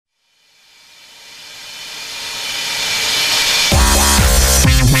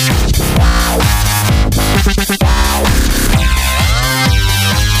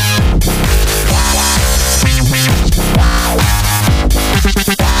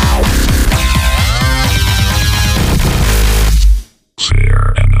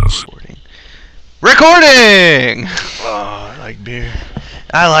Recording! Oh, I like beer.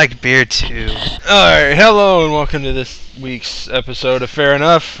 I like beer too. Alright, hello and welcome to this week's episode of Fair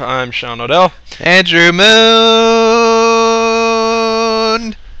Enough. I'm Sean Odell. Andrew Moon!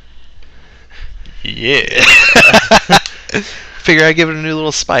 Yeah. Figure I'd give it a new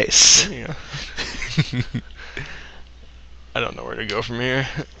little spice. Yeah. I don't know where to go from here.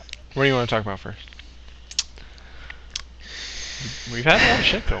 What do you want to talk about first? We've had a lot of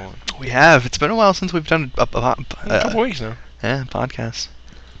shit going. We have. It's been a while since we've done a couple weeks now. Yeah, podcast.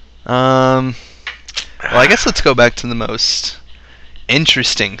 Well, I guess let's go back to the most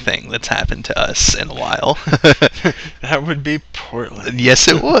interesting thing that's happened to us in a while. That would be Portland. Yes,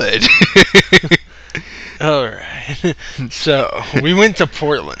 it would. Alright. So, we went to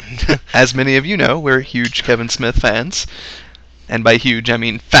Portland. As many of you know, we're huge Kevin Smith fans. And by huge, I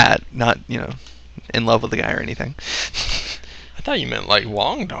mean fat, not, in love with the guy or anything. I thought you meant like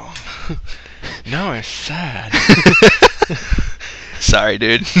Wong Dong. No, it's sad. Sorry,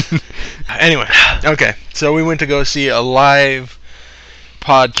 dude. Anyway, okay. So we went to go see a live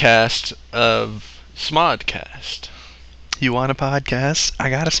podcast of Smodcast. You want a podcast?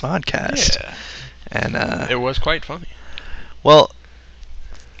 I got a Smodcast. Yeah. And it was quite funny. Well,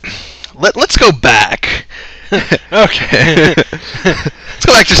 let's go back. Okay. Let's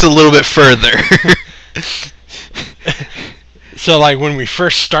go back just a little bit further. So, like, when we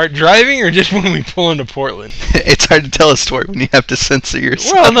first start driving, or just when we pull into Portland? It's hard to tell a story when you have to censor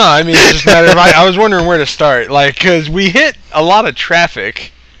yourself. Well, no, I mean, it's just a matter of... I was wondering where to start. Like, because we hit a lot of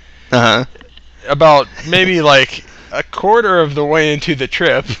traffic. Uh-huh. About maybe, like, a quarter of the way into the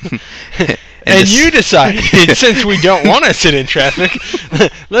trip. And you decided, since we don't want to sit in traffic,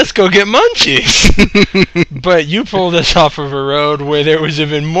 let's go get munchies. But you pulled us off of a road where there was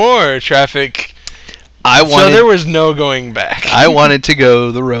even more traffic. So there was no going back. I wanted to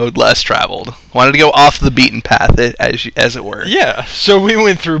go the road less traveled. Wanted to go off the beaten path, as it were. Yeah, so we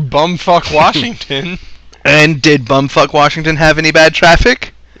went through bumfuck Washington. And did bumfuck Washington have any bad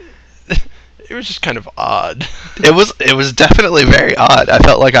traffic? It was just kind of odd. It was definitely very odd. I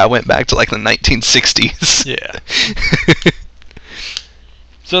felt like I went back to like the 1960s. Yeah.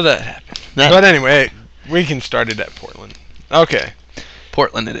 So that happened. But anyway, we can start it at Portland. Okay.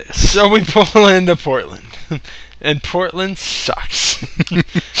 Portland it is. So we pull into Portland. And Portland sucks.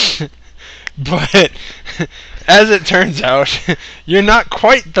 But as it turns out, you're not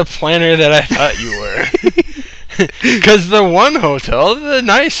quite the planner that I thought you were. Because the one hotel, the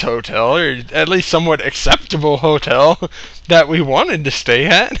nice hotel, or at least somewhat acceptable hotel that we wanted to stay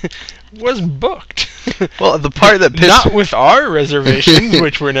at, was booked. Well, the part that pissed... Not with our reservations,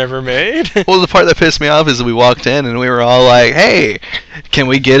 which were never made. Well, the part that pissed me off is we walked in and we were all like, hey, can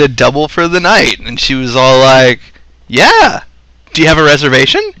we get a double for the night? And she was all like, yeah. Do you have a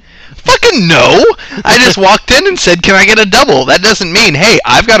reservation? Fucking no! I just walked in and said, can I get a double? That doesn't mean, hey,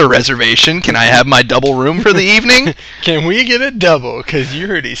 I've got a reservation. Can I have my double room for the evening? Can we get a double? Because you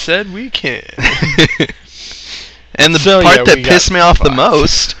already said we can. And the part that pissed me off the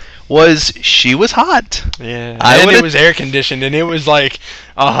most was she was hot. Yeah. And it was air conditioned, and it was like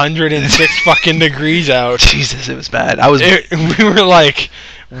 106 fucking degrees out. Jesus, it was bad. We were like...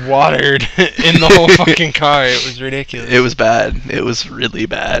 watered in the whole fucking car. It was ridiculous. It was bad. It was really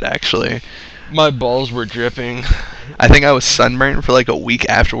bad, actually. My balls were dripping. I think I was sunburned for like a week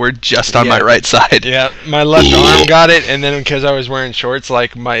afterward, just on my right side. Yeah, my left arm got it, and then because I was wearing shorts,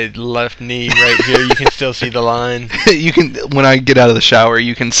 like my left knee right here, you can still see the line. You can, when I get out of the shower,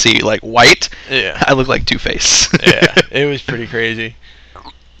 you can see like white. Yeah. I look like Two-Face. Yeah, it was pretty crazy.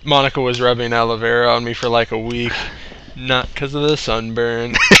 Monica was rubbing aloe vera on me for like a week. Not because of the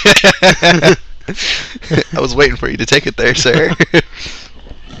sunburn. I was waiting for you to take it there, sir.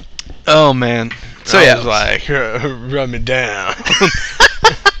 Oh, man. So, I was like, rub me down.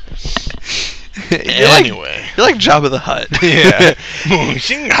 Anyway. You're like Jabba the Hutt. Yeah.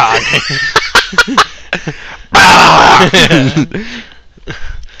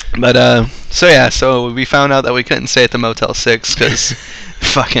 But, so we found out that we couldn't stay at the Motel 6 because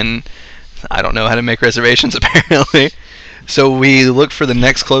fucking... I don't know how to make reservations, apparently. So we looked for the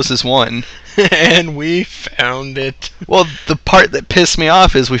next closest one. And we found it. Well, the part that pissed me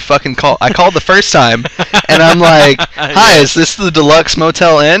off is I called the first time, and I'm like, hi, is this the Deluxe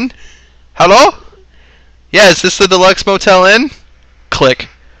Motel Inn? Hello? Yeah, is this the Deluxe Motel Inn? Click.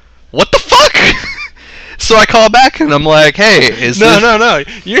 What the fuck? So I call back and I'm like, hey, No,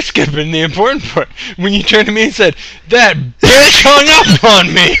 you're skipping the important part. When you turned to me and said, that bitch hung up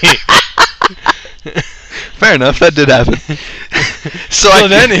on me. Fair enough, that did happen. So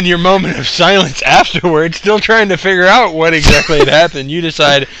then, in your moment of silence afterwards, still trying to figure out what exactly had happened, you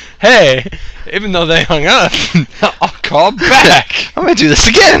decide, hey, even though they hung up, I'll call back. I'm gonna do this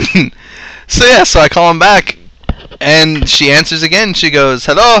again. So I call him back, and she answers again. She goes,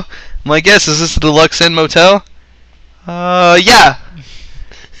 "Hello." I'm like, "Yes, is this the Deluxe Inn Motel?" Yeah.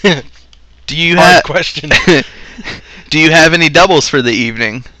 Do you have question? Do you have any doubles for the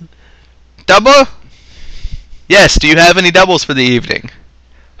evening? Double? Yes. Do you have any doubles for the evening?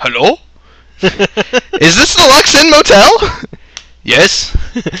 Hello? Is this the Deluxe Inn Motel? Yes.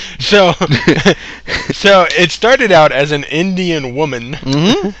 So it started out as an Indian woman,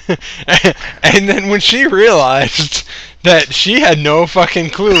 and then when she realized that she had no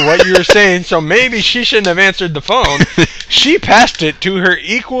fucking clue what you were saying, so maybe she shouldn't have answered the phone, she passed it to her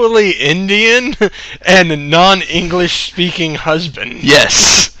equally Indian and non-English speaking husband.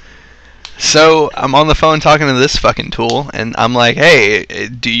 Yes. So I'm on the phone talking to this fucking tool, and I'm like, "Hey,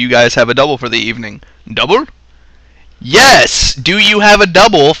 do you guys have a double for the evening?" Double? Yes. Do you have a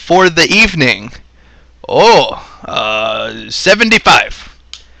double for the evening? Oh, 75.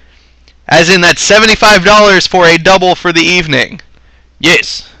 As in, that's $75 for a double for the evening.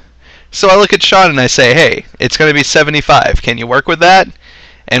 Yes. So I look at Sean and I say, "Hey, it's going to be 75. Can you work with that?"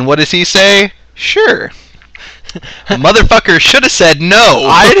 And what does he say? Sure. Motherfucker should have said no.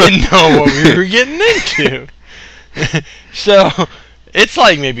 I didn't know what we were getting into. So, it's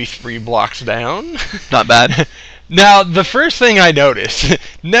like maybe 3 blocks down. Not bad. Now, the first thing I noticed,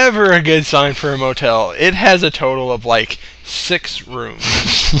 never a good sign for a motel, it has a total of like 6 rooms.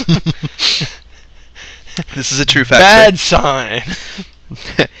 This is a true fact. Bad sign.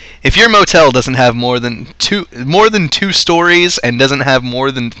 If your motel doesn't have more than two stories and doesn't have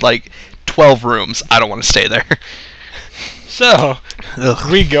more than like 12 rooms, I don't want to stay there. So,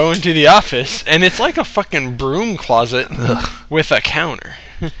 Ugh. we go into the office, and it's like a fucking broom closet with a counter.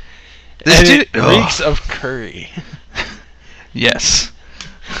 This dude it reeks of curry. Yes.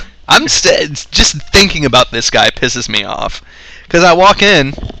 I'm just thinking about this guy pisses me off. Because I walk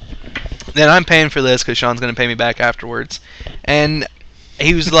in, then I'm paying for this because Sean's going to pay me back afterwards. And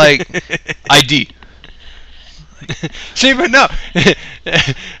he was like, ID. See, but no.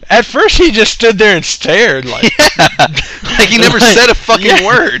 At first he just stood there and stared like... Yeah. Like he never said a fucking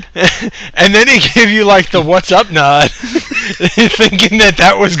word. And then he gave you like the what's up nod. Thinking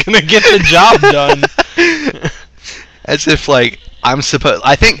that was going to get the job done. As if like I'm supposed...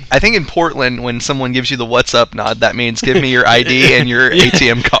 I think in Portland when someone gives you the what's up nod, that means give me your ID and your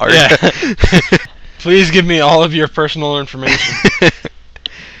ATM card. Yeah. Please give me all of your personal information.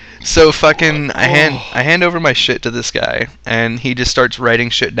 So fucking I hand over my shit to this guy and he just starts writing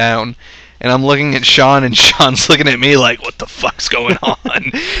shit down and I'm looking at Sean and Sean's looking at me like, what the fuck's going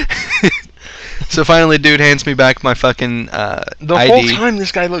on? So finally dude hands me back my fucking the ID. whole time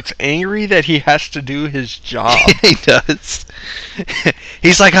this guy looks angry that he has to do his job. He does.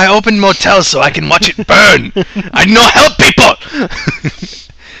 He's like, I opened motels so I can watch it burn. I know help people.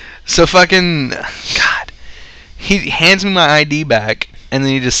 So fucking God. He hands me my ID back and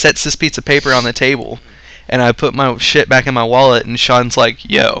then he just sets this piece of paper on the table and I put my shit back in my wallet and Sean's like,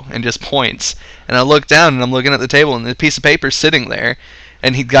 yo, and just points. And I look down and I'm looking at the table and the piece of paper's sitting there.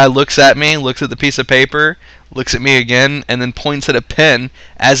 And the guy looks at me, looks at the piece of paper, looks at me again, and then points at a pen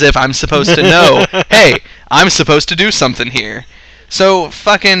as if I'm supposed to know, hey, I'm supposed to do something here. So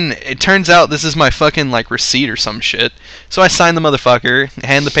fucking, it turns out this is my fucking like receipt or some shit. So I sign the motherfucker,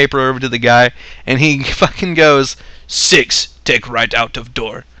 hand the paper over to the guy, and he fucking goes, 6, take right out of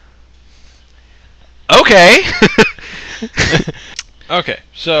door. Okay. Okay,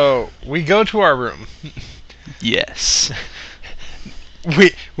 so we go to our room. Yes.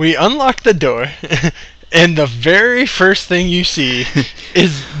 We unlock the door, and the very first thing you see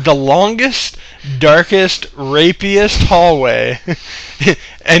is the longest, darkest, rapiest hallway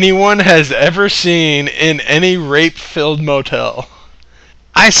anyone has ever seen in any rape-filled motel.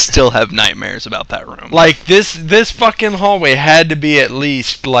 I still have nightmares about that room. Like this fucking hallway had to be at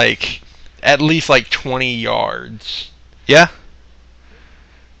least like 20 yards. Yeah.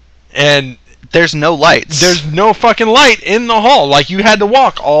 And there's no lights. There's no fucking light in the hall. Like, you had to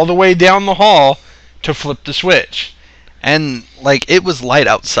walk all the way down the hall to flip the switch. And, like, it was light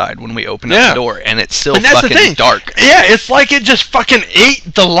outside when we opened up the door, and it's still fucking dark. Yeah, it's like it just fucking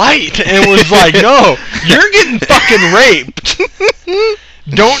ate the light, and was like, no, you're getting fucking raped.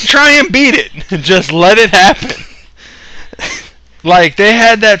 Don't try and beat it. Just let it happen. Like, they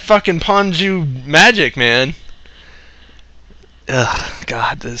had that fucking Ponju magic, man. Ugh,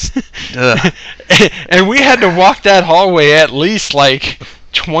 God, this... Ugh. And we had to walk that hallway at least, like,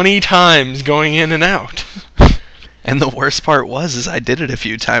 20 times going in and out. And the worst part is I did it a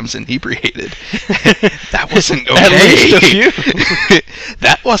few times inebriated. That wasn't okay. At least a few.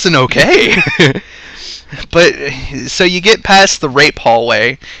 That wasn't okay. But so you get past the rape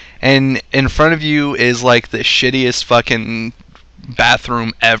hallway, and in front of you is like the shittiest fucking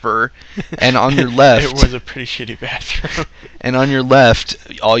bathroom ever. And on your left, it was a pretty shitty bathroom. And on your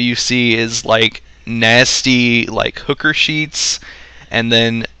left, all you see is like nasty like hooker sheets, and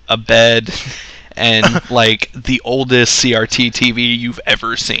then a bed. And like the oldest CRT TV you've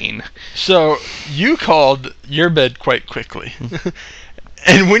ever seen. So you called your bed quite quickly.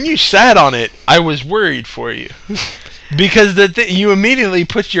 And when you sat on it, I was worried for you. Because you immediately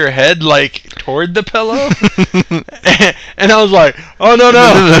put your head like toward the pillow. And I was like, oh no.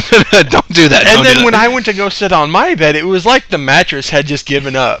 Don't do that. And then when I went to go sit on my bed, it was like the mattress had just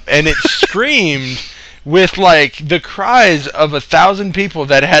given up. And it screamed with like the cries of 1,000 people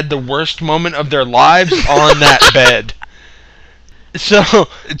that had the worst moment of their lives on that bed. So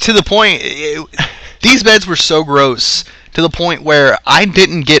to the point, these beds were so gross to the point where I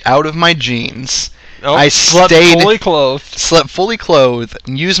didn't get out of my jeans. I slept fully clothed,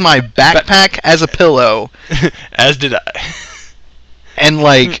 and used my backpack as a pillow. As did I. And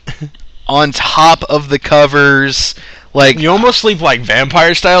like on top of the covers. Like, you almost sleep like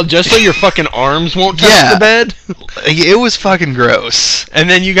vampire style just so your fucking arms won't touch the bed. It was fucking gross. And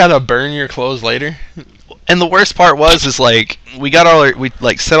then you gotta burn your clothes later. And the worst part is like we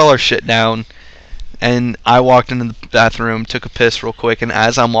set all our shit down, and I walked into the bathroom, took a piss real quick, and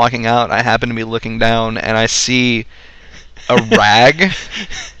as I'm walking out, I happen to be looking down and I see a rag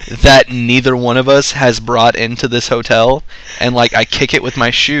that neither one of us has brought into this hotel, and like I kick it with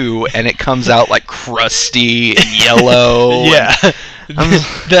my shoe and it comes out like crusty and yellow. Yeah.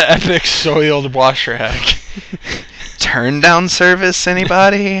 The epic soiled wash rag. Turn down service,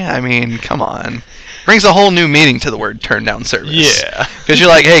 anybody? I mean, come on. Brings a whole new meaning to the word turn down service. Yeah. Because you're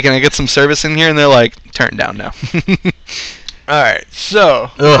like, hey, can I get some service in here? And they're like, turn down now. Alright,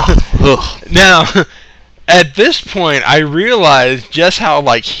 so Ugh. Now at this point, I realized just how,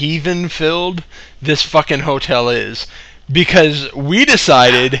 like, heathen-filled this fucking hotel is. Because we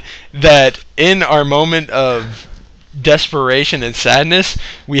decided that in our moment of desperation and sadness,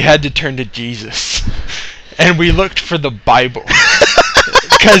 we had to turn to Jesus. And we looked for the Bible.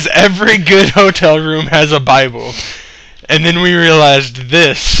 Because every good hotel room has a Bible. And then we realized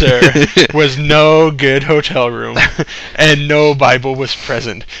this, sir, was no good hotel room, and no Bible was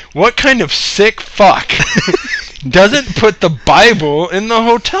present. What kind of sick fuck doesn't put the Bible in the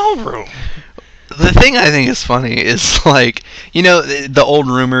hotel room? The thing I think is funny is, like, you know, the old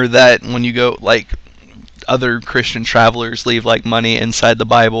rumor that when you go, like, other Christian travelers leave, like, money inside the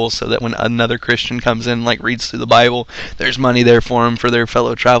Bible so that when another Christian comes in, like, reads through the Bible, there's money there for them, for their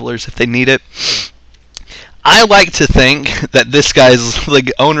fellow travelers if they need it. I like to think that this guy's,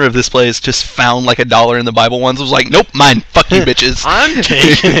 the owner of this place, just found like $1 in the Bible once. Was like, nope, mine. Fuck you, bitches. I'm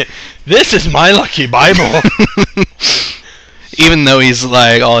taking it. This is my lucky Bible. Even though he's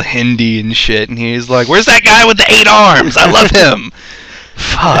like all Hindi and shit, and he's like, where's that guy with the 8 arms? I love him.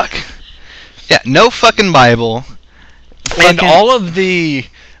 Fuck. Yeah, no fucking Bible. And all of the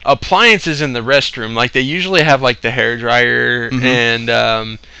appliances in the restroom, like they usually have like the hairdryer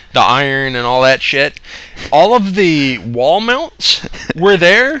and the iron and all that shit. All of the wall mounts were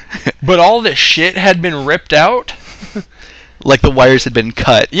there, but all the shit had been ripped out. Like the wires had been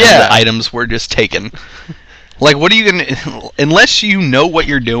cut, yeah, and the items were just taken. Like, what are you gonna... Unless you know what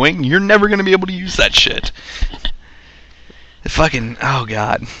you're doing, you're never gonna be able to use that shit. Fucking... Oh,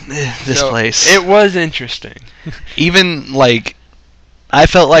 God. This place. It was interesting. Even, like... I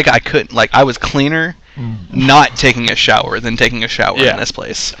felt like I couldn't... Like, I was cleaner not taking a shower than taking a shower in this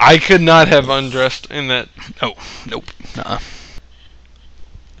place. I could not have undressed in that. Oh, nope. Nuh-uh.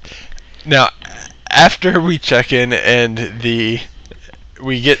 Now, after we check in and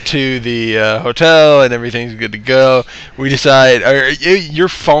we get to the hotel and everything's good to go, we decide your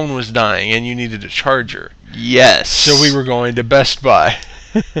phone was dying and you needed a charger. Yes. So we were going to Best Buy.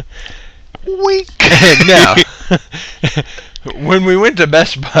 Wink. Now, when we went to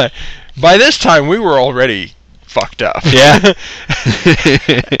Best Buy, by this time we were already fucked up. Yeah.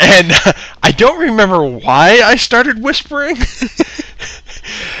 And I don't remember why I started whispering.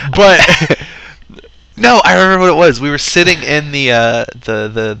 But no, I remember what it was. We were sitting in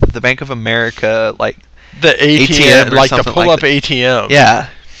the Bank of America, like the ATM, like the pull-up like ATM. Yeah,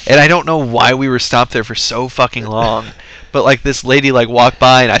 and I don't know why we were stopped there for so fucking long. But like this lady like walked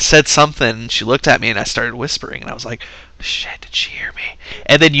by and I said something. And she looked at me and I started whispering and I was like, "Shit, did she hear me?"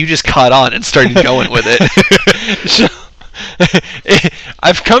 And then you just caught on and started going with it.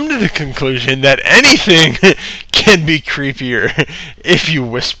 I've come to the conclusion that anything can be creepier if you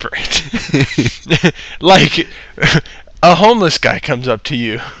whisper it. Like, a homeless guy comes up to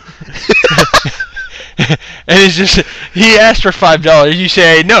you. And it's just, he asked for $5. You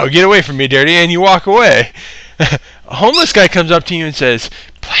say, no, get away from me, dirty, and you walk away. A homeless guy comes up to you and says,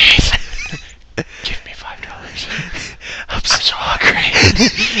 please, give me $5. I'm so hungry.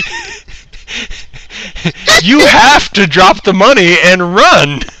 You have to drop the money and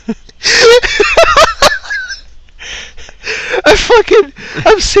run.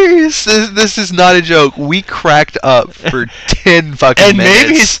 I'm serious. This is not a joke. We cracked up for 10 fucking and minutes.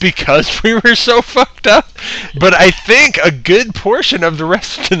 Maybe it's because we were so fucked up, but I think a good portion of the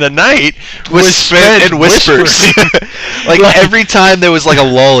rest of the night was spent in whispers. like every time there was like a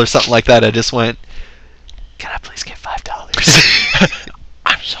lull or something like that, I just went, "Can I please get $5?"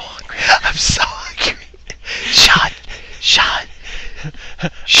 I'm so hungry. I'm so hungry.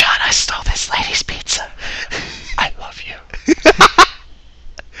 Sean, I stole this lady's pizza. I love you.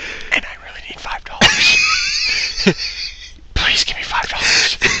 And I really need $5. Please give me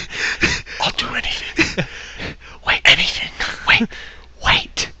 $5. I'll do anything. Wait, anything.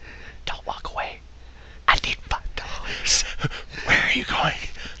 Wait. Don't walk away. I need $5. Where are you going?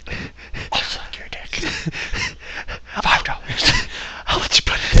 I'll suck your dick. $5. I'll let you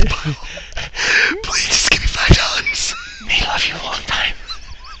put it in the bottle. Please, just give me $5. Me love you a long time.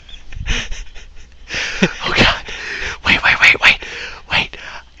 Oh God. Wait.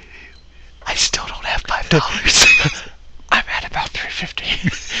 I still don't have $5. I'm at about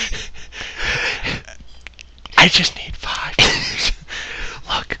 $3.50. I just need $5.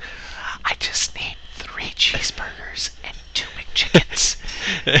 Look, I just need 3 cheeseburgers and 2 McChickens.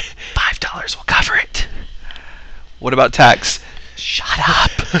 $5 will cover it. What about tax? Shut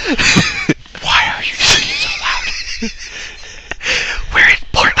up. Why are you singing so loud? We're in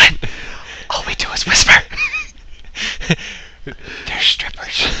Portland. All we do is whisper. There's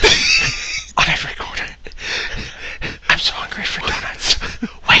strippers on every corner. I'm so hungry for donuts.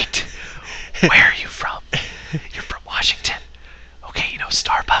 Wait. Where are you from? You're from Washington. Okay, you know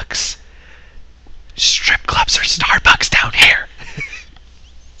Starbucks. Strip clubs are Starbucks down here.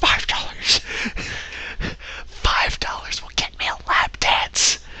 $5. $5 will get me a lap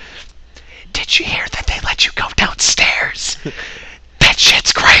dance. Did you hear that they let you go downstairs? That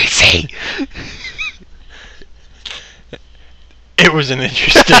shit's crazy. It was an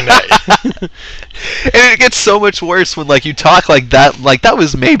interesting night. And it gets so much worse when like you talk like that. Like that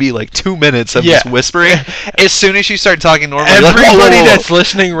was maybe like 2 minutes of just whispering. As soon as you start talking normally, everybody that's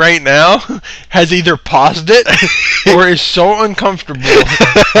listening right now has either paused it or is so uncomfortable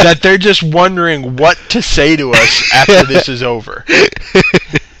that they're just wondering what to say to us after this is over.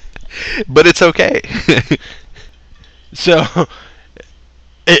 But it's okay. So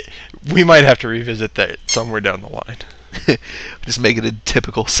we might have to revisit that somewhere down the line. Just make it a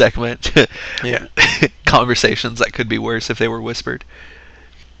typical segment. Yeah. Conversations that could be worse if they were whispered.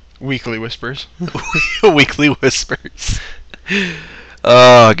 Weekly whispers. Weekly whispers.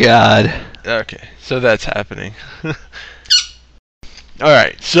 Oh, God. Okay, so that's happening.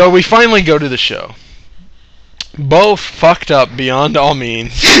 Alright, so we finally go to the show. Both fucked up beyond all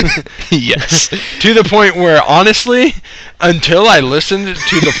means. Yes. To the point where, honestly, until I listened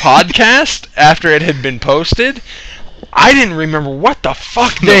to the podcast after it had been posted, I didn't remember what the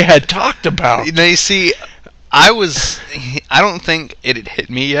fuck they had talked about. Now, you see, I don't think it had hit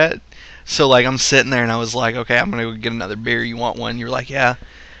me yet. So, like, I'm sitting there and I was like, okay, I'm going to go get another beer. You want one? You're like, yeah.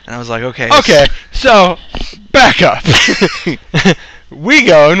 And I was like, okay. Okay, so, back up. We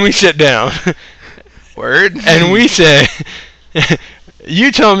go and we sit down. Word. And we say,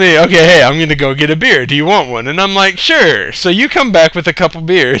 you tell me, okay, hey, I'm going to go get a beer. Do you want one? And I'm like, sure. So you come back with a couple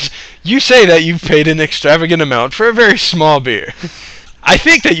beers. You say that you've paid an extravagant amount for a very small beer. I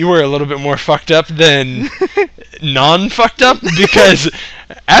think that you were a little bit more fucked up than non-fucked up, because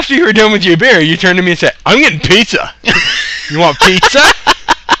after you were done with your beer, you turned to me and said, I'm getting pizza. You want pizza?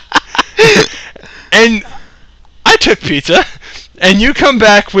 And I took pizza, and you come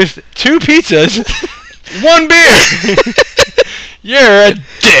back with 2 pizzas, 1 beer. You're a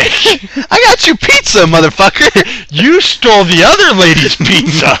dick. I got you pizza, motherfucker. You stole the other lady's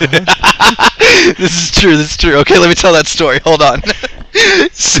pizza. This is true. Okay, let me tell that story. Hold on.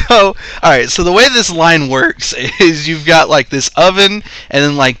 So, So, alright, so the way this line works is you've got like this oven and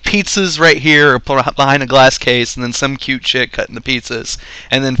then like pizzas right here behind a glass case and then some cute chick cutting the pizzas.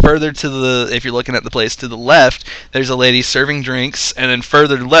 And then further to the, if you're looking at the place to the left, there's a lady serving drinks, and then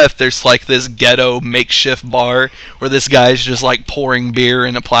further left there's like this ghetto makeshift bar where this guy's just like pouring beer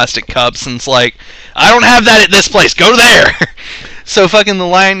into plastic cups, and it's like, I don't have that at this place, go there! So fucking the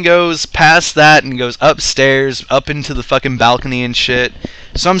line goes past that and goes upstairs, up into the fucking balcony and shit.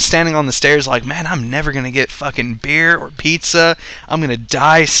 So I'm standing on the stairs like, man, I'm never gonna get fucking beer or pizza. I'm gonna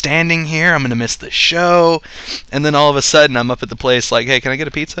die standing here. I'm gonna miss the show. And then all of a sudden I'm up at the place like, hey, can I get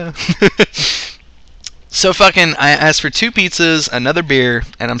a pizza? So fucking, I asked for 2 pizzas, another beer,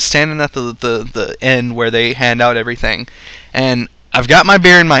 and I'm standing at the end where they hand out everything. And I've got my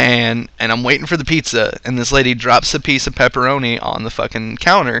beer in my hand, and I'm waiting for the pizza, and this lady drops a piece of pepperoni on the fucking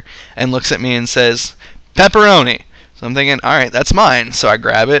counter and looks at me and says, pepperoni. So I'm thinking, alright, that's mine. So I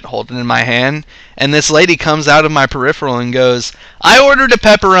grab it, hold it in my hand, and this lady comes out of my peripheral and goes, I ordered a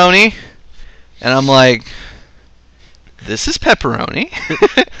pepperoni. And I'm like, this is pepperoni.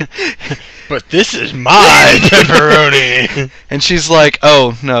 But this is my pepperoni. And she's like,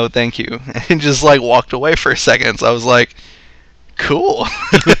 oh, no, thank you. And just like walked away for a second. So I was like, cool.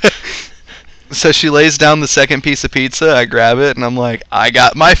 So she lays down the second piece of pizza, I grab it, and I'm like, I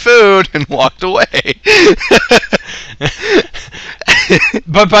got my food, and walked away.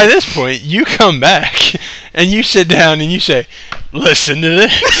 But by this point, you come back, and you sit down, and you say, listen to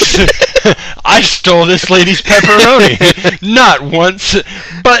this. I stole this lady's pepperoni. Not once,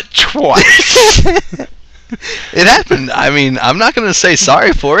 but twice. It happened. I mean, I'm not going to say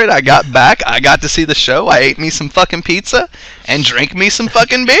sorry for it. I got back. I got to see the show. I ate me some fucking pizza and drank me some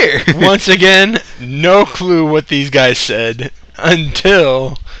fucking beer. Once again, no clue what these guys said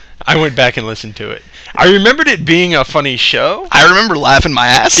until I went back and listened to it. I remembered it being a funny show. I remember laughing my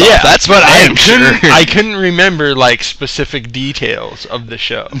ass off. Yeah, That's what I couldn't remember like specific details of the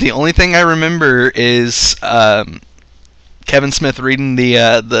show. The only thing I remember is Kevin Smith reading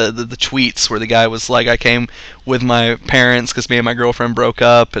the tweets where the guy was like, I came with my parents because me and my girlfriend broke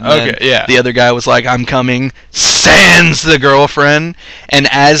up, and then the other guy was like, I'm coming, sans the girlfriend. And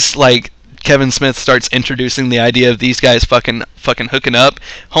as like Kevin Smith starts introducing the idea of these guys fucking hooking up,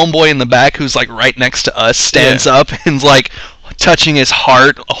 homeboy in the back who's like right next to us stands up and's like touching his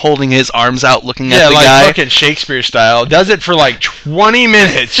heart, holding his arms out, looking at the like guy. Fucking Shakespeare style. Does it for like 20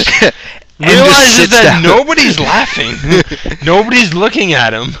 minutes. Realizes that nobody's laughing. Nobody's looking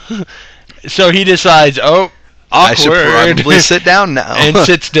at him. So he decides, oh, awkward. I should probably sit down now. And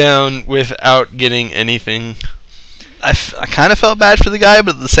sits down without getting anything. I kind of felt bad for the guy,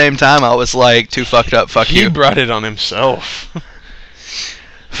 but at the same time, I was like, too fucked up, fuck you. He brought it on himself.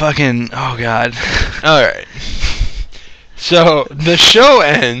 Fucking, oh god. Alright. So, the show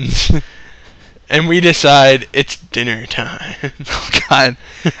ends, and we decide it's dinner time. Oh god.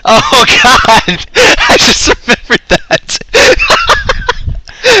 Oh god! I just remembered that.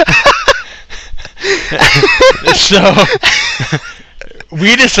 So,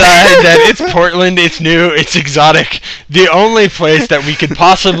 we decide that it's Portland, it's new, it's exotic. The only place that we could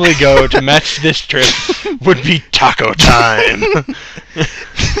possibly go to match this trip would be Taco Time.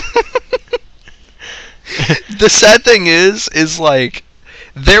 The sad thing is like,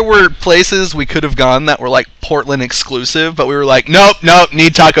 there were places we could have gone that were like Portland exclusive, but we were like, nope,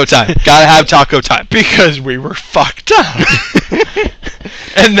 need Taco Time. Gotta have Taco Time. Because we were fucked up.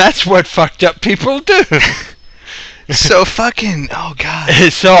 And that's what fucked up people do. So fucking, oh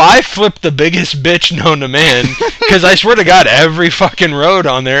god. So I flipped the biggest bitch known to man, because I swear to God, every fucking road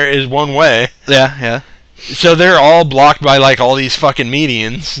on there is one way. Yeah. So they're all blocked by like all these fucking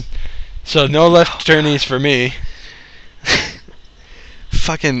medians. So no left turnies for me.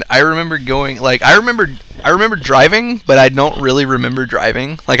 Fucking, I remember going, like, I remember driving, but I don't really remember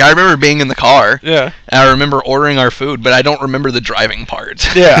driving. Like, I remember being in the car. Yeah. And I remember ordering our food, but I don't remember the driving part.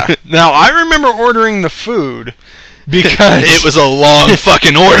 Yeah. Now, I remember ordering the food because it was a long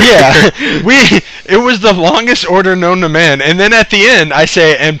fucking order. Yeah. It was the longest order known to man. And then at the end, I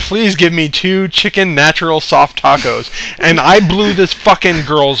say, and please give me 2 chicken natural soft tacos. And I blew this fucking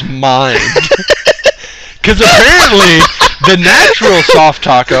girl's mind. Because apparently, the natural soft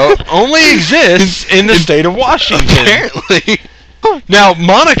taco only exists in the state of Washington. Apparently. Now,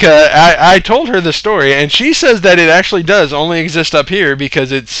 Monica, I told her the story, and she says that it actually does only exist up here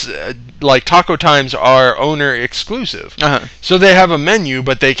because it's like Taco Times are owner exclusive. Uh-huh. So they have a menu,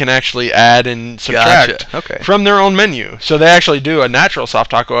 but they can actually add and subtract Okay. from their own menu. So they actually do a natural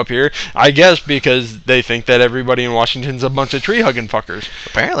soft taco up here, I guess because they think that everybody in Washington's a bunch of tree-hugging fuckers.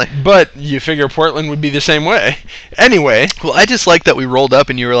 Apparently. But you figure Portland would be the same way. Anyway. Well, I just like that we rolled up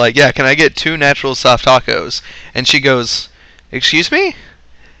and you were like, yeah, can I get 2 natural soft tacos? And she goes, excuse me?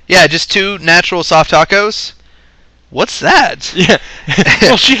 Yeah, just 2 natural soft tacos? What's that? Yeah.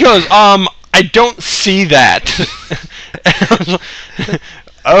 Well, she goes, I don't see that.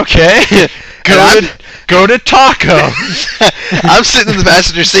 Okay. Go to tacos. I'm sitting in the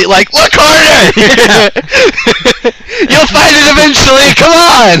passenger seat like, look harder! You'll find it eventually, come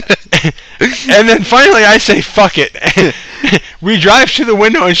on! And then finally I say, fuck it. We drive to the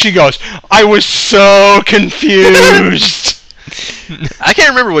window and she goes, I was so confused. I can't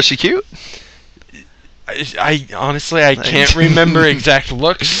remember, was she cute? I honestly, I can't remember exact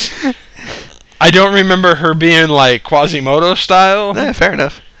looks. I don't remember her being like Quasimodo style. Yeah, fair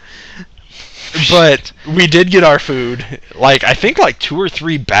enough. But we did get our food. Like, I think like 2 or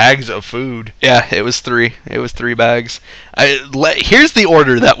 3 bags of food. Yeah, it was 3. It was 3 bags. Here's the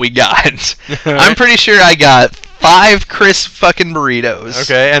order that we got. I'm pretty sure I got 5 crisp fucking burritos.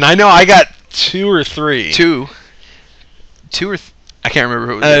 Okay, and I know I got 2 or 3. 2 or I can't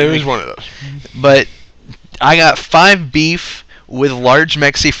remember who it was. It was one of those. But I got 5 beef with large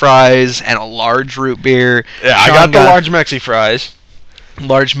Mexi fries and a large root beer. Yeah, I got the large Mexi fries.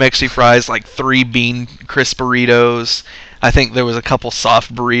 Large Mexi fries, like 3 bean crisp burritos. I think there was a couple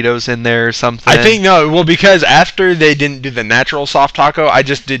soft burritos in there or something. I think, no, well, because after they didn't do the natural soft taco, I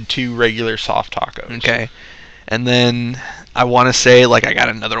just did 2 regular soft tacos. Okay. And then I want to say, like, I got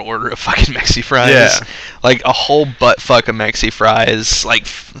another order of fucking Mexi fries. Yeah. Like, a whole butt fuck of Mexi fries. Like,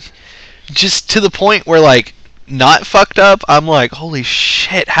 just to the point where, like, not fucked up, I'm like, holy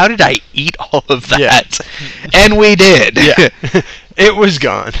shit, how did I eat all of that? Yeah. And we did. Yeah. It was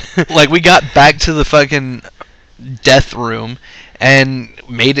gone. Like, we got back to the fucking death room and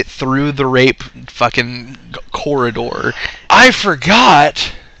made it through the rape fucking corridor. I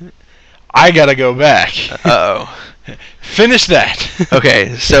forgot. I gotta go back. Uh-oh. Finish that.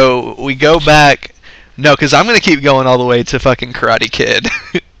 Okay, so we go back. No, because I'm going to keep going all the way to fucking Karate Kid.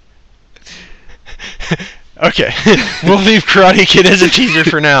 Okay, we'll leave Karate Kid as a teaser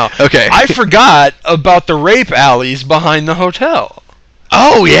for now. Okay. I forgot about the rape alleys behind the hotel.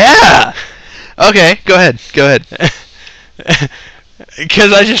 Oh, yeah! Okay, go ahead.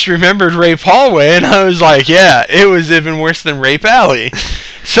 Because I just remembered Rape Hallway, and I was like, yeah, it was even worse than Rape Alley.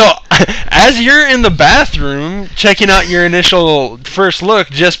 So, as you're in the bathroom, checking out your initial first look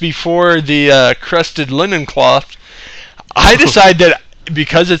just before the crusted linen cloth, I decide that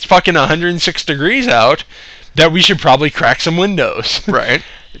because it's fucking 106 degrees out, that we should probably crack some windows. Right.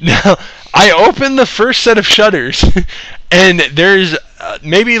 Now, I open the first set of shutters, and there's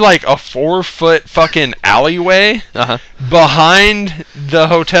maybe like a 4-foot fucking alleyway behind the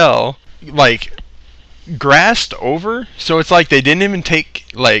hotel, like grassed over. So it's like they didn't even take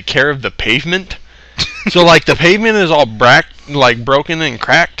like care of the pavement. So like the pavement is all broken and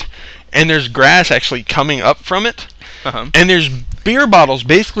cracked, and there's grass actually coming up from it. And there's beer bottles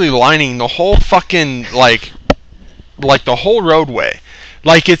basically lining the whole fucking like the whole roadway.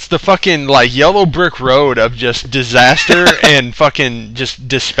 Like it's the fucking like yellow brick road of just disaster and fucking just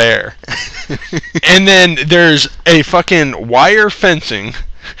despair. And then there's a fucking wire fencing.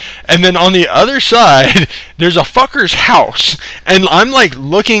 And then on the other side, there's a fucker's house. And I'm like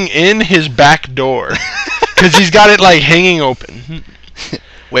looking in his back door. Because he's got it like hanging open.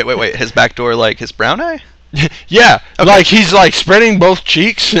 Wait. His back door, like his brown eye? Yeah, okay. Like he's like spreading both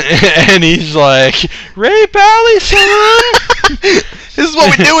cheeks, and he's like, "Rape Alley, son." This is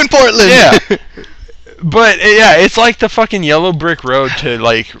what we do in Portland. Yeah, but yeah, it's like the fucking yellow brick road to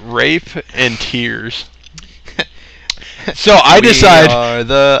like rape and tears. So I decide we are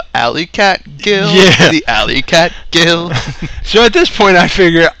the Alley Cat Guild. Yeah, the Alley Cat Guild. So at this point, I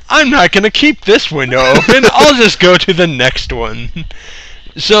figure I'm not gonna keep this window open. I'll just go to the next one.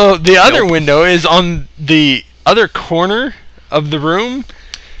 So the other window is on the other corner of the room.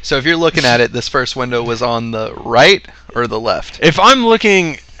 So if you're looking at it, this first window was on the right or the left? If I'm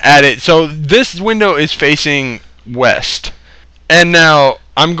looking at it, so this window is facing west. And now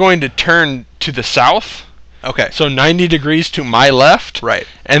I'm going to turn to the south. Okay. So 90 degrees to my left. Right.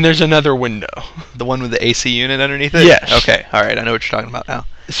 And there's another window. The one with the AC unit underneath it? Yes. Okay. All right. I know what you're talking about now.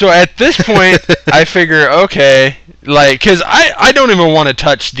 So at this point, I figure, okay, like, because I don't even want to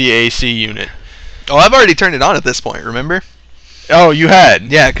touch the AC unit. Oh, I've already turned it on at this point, remember? Oh, you had?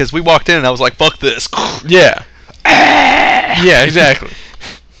 Yeah, because we walked in and I was like, fuck this. Yeah. Yeah, exactly.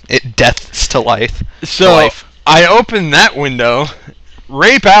 It deaths to life. So, I opened that window.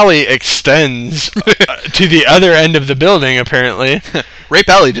 Rape Alley extends to the other end of the building, apparently. Rape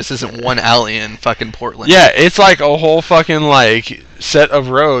Alley just isn't one alley in fucking Portland. Yeah, it's like a whole fucking, like, set of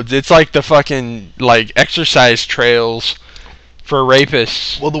roads. It's like the fucking, like, exercise trails for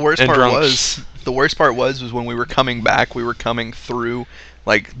rapists. Well, the worst and part drunks. was when we were coming back, we were coming through,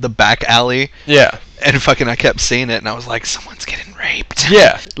 like, the back alley. Yeah. And fucking I kept seeing it, and I was like, someone's getting raped.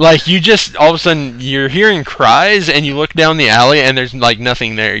 Yeah, like you just, all of a sudden, you're hearing cries, and you look down the alley, and there's like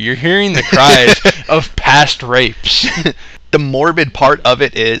nothing there. You're hearing the cries of past rapes. The morbid part of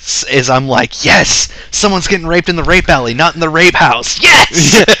it is I'm like, yes, someone's getting raped in the rape alley, not in the rape house.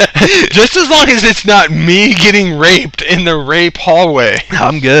 Yes! Just as long as it's not me getting raped in the rape hallway.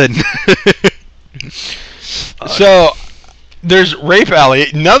 I'm good. So, there's Rape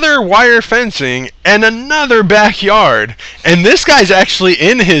Alley, another wire fencing, and another backyard. And this guy's actually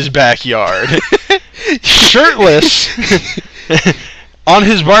in his backyard, shirtless, on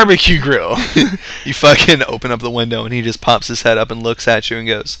his barbecue grill. You fucking open up the window and he just pops his head up and looks at you and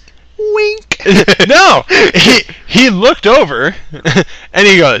goes, wink. No, he looked over, and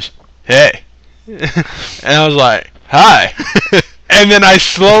he goes, hey. And I was like, hi. And then I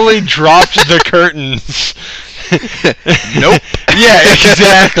slowly dropped the curtains. Nope. Yeah,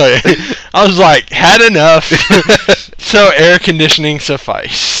 exactly. I was like, had enough. So air conditioning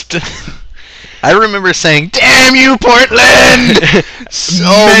sufficed. I remember saying, damn you, Portland! so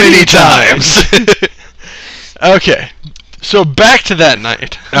many times. Okay. So back to that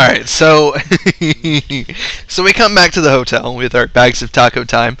night. Alright, so we come back to the hotel with our bags of taco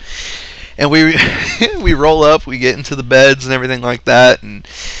time. And we roll up, we get into the beds and everything like that, and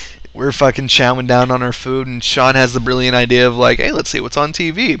we're fucking chowing down on our food, and Sean has the brilliant idea of like, hey, let's see what's on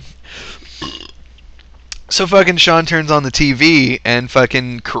TV. So fucking Sean turns on the TV, and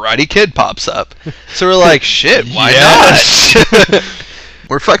fucking Karate Kid pops up. So we're like, shit, why not?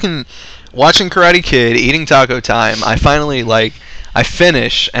 We're fucking watching Karate Kid, eating taco time. I finally, like, I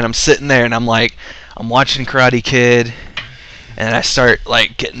finish, and I'm sitting there, and I'm like, I'm watching Karate Kid, and I start,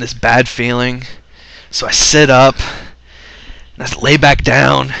 like, getting this bad feeling. So I sit up, and I lay back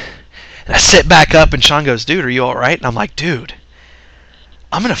down, and I sit back up, and Sean goes, dude, are you alright? And I'm like, dude,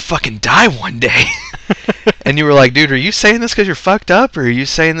 I'm gonna fucking die one day. And you were like, dude, are you saying this because you're fucked up? Or are you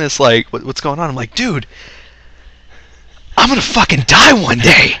saying this, like, what's going on? I'm like, dude, I'm gonna fucking die one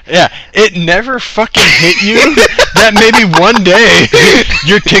day. Yeah, it never fucking hit you that maybe one day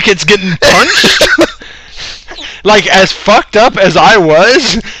your ticket's getting punched? Like, as fucked up as I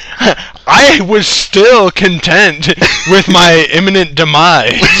was still content with my imminent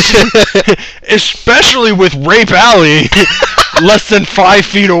demise. Especially with Rape Alley less than 5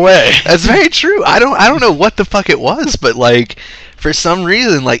 feet away. That's very true. I don't know what the fuck it was, but like for some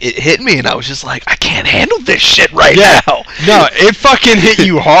reason like it hit me and I was just like, I can't handle this shit right now. No, it fucking hit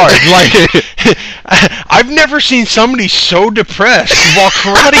you hard. Like I've never seen somebody so depressed while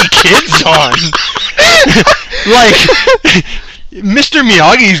Karate Kid's on. Like Mr.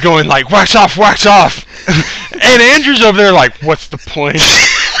 Miyagi's going like, wax off, and Andrew's over there like, what's the point?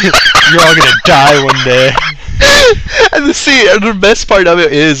 You're all gonna die one day. And the best part of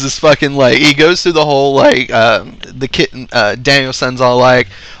it is fucking like he goes through the whole like the kid Daniel-san's all like,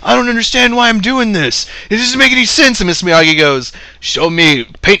 I don't understand why I'm doing this. It doesn't make any sense. And Mr. Miyagi goes, show me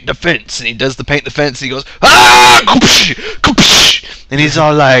paint the fence, and he does the paint the fence. And he goes, ah, kupsh, kupsh. And he's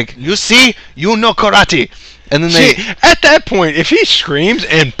all like, you see, you know karate. And then at that point, if he screams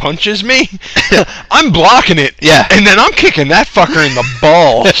and punches me, I'm blocking it. Yeah. And then I'm kicking that fucker in the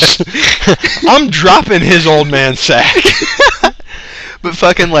balls. I'm dropping his old man sack. But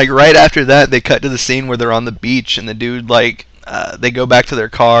fucking like right after that, they cut to the scene where they're on the beach, and the dude like they go back to their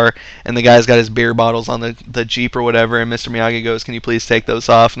car, and the guy's got his beer bottles on the Jeep or whatever, and Mr. Miyagi goes, can you please take those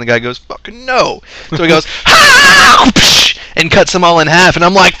off? And the guy goes, fucking no. So he goes, ha! And cuts them all in half, and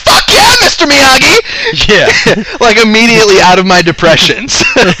I'm like, fuck yeah, Mr. Miyagi! Yeah. Like immediately out of my depressions.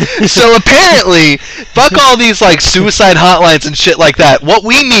 So apparently, fuck all these like suicide hotlines and shit like that. What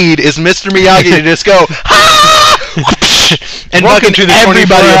we need is Mr. Miyagi to just go, ha! And welcome to the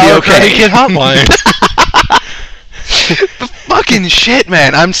everybody will be okay. Karate Kid hotline. fucking shit,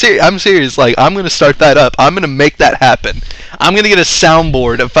 man. I'm serious. Like, I'm gonna start that up. I'm gonna make that happen. I'm gonna get a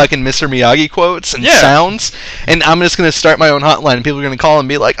soundboard of fucking Mr. Miyagi quotes and sounds, and I'm just gonna start my own hotline, and people are gonna call and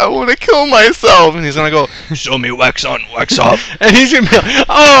be like, I want to kill myself, and he's gonna go, show me wax on, wax off, and he's gonna be like,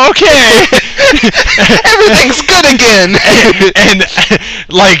 oh, okay, everything's good again, and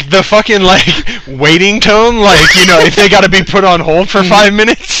like the fucking like waiting tone, like, you know, if they gotta be put on hold for 5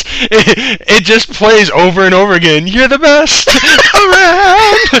 minutes, it just plays over and over again. You're the best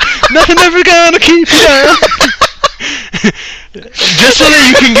around. Nothing ever gonna keep you down. Just so that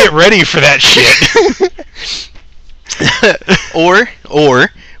you can get ready for that shit. or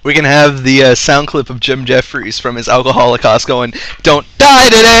we can have the sound clip of Jim Jeffries from his Alcoholocaust going, "Don't die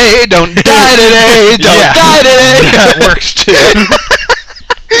today, don't die today, don't die today." That works too.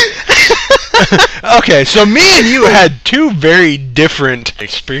 Okay, so me and you had two very different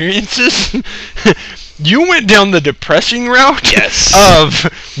experiences. You went down the depressing route of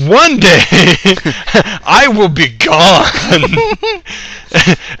one day I will be gone.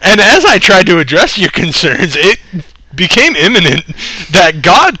 And as I tried to address your concerns, it became imminent that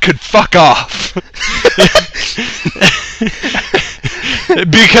God could fuck off.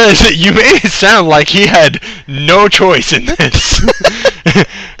 Because you made it sound like he had no choice in this.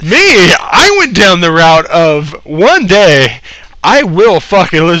 Me, I went down the route of one day I will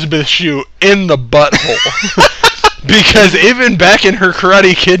fuck Elizabeth Shue in the butthole. Because even back in her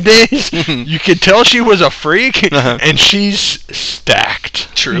Karate Kid days, you could tell she was a freak, and she's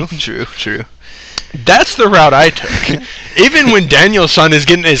stacked. True. That's the route I took. Even when Daniel-san is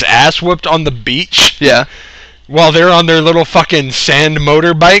getting his ass whooped on the beach, while they're on their little fucking sand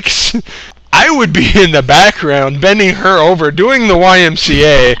motorbikes, I would be in the background bending her over, doing the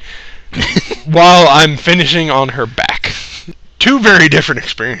YMCA, while I'm finishing on her back. Two very different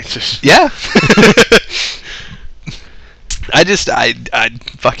experiences. Yeah. I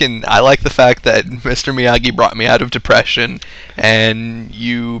like the fact that Mr. Miyagi brought me out of depression, and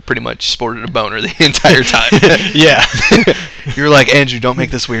you pretty much sported a boner the entire time. Yeah. You were like, Andrew, don't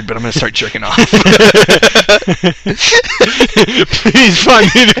make this weird, but I'm going to start jerking off. Please find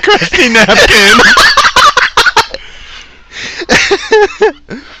me the crusty napkin.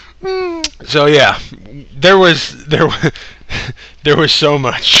 So yeah, there was so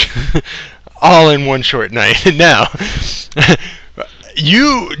much, all in one short night. Now,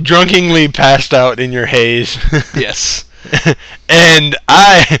 you drunkenly passed out in your haze. Yes. And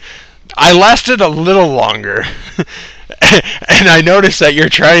I lasted a little longer. And I noticed that you're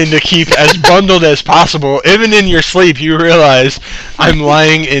trying to keep as bundled as possible. Even in your sleep, you realize I'm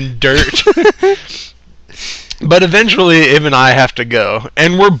lying in dirt. But eventually, even I have to go.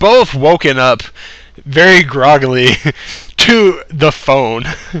 And we're both woken up very groggily to the phone.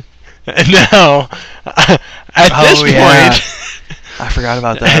 And now, at this point, I forgot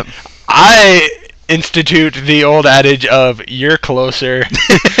about that. I institute the old adage of, you're closer.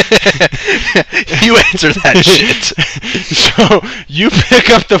 You answer that shit. So, you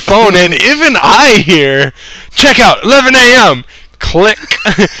pick up the phone, and even I hear, check out, 11 a.m., click.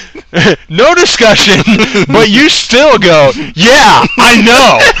 No discussion, but you still go, yeah, I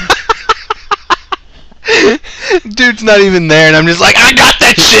know. Dude's not even there, and I'm just like, I got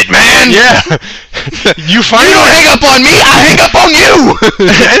that shit, man. Yeah. You don't hang up on me, I hang up on you.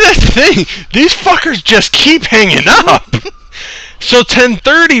 And that's the thing. These fuckers just keep hanging up. So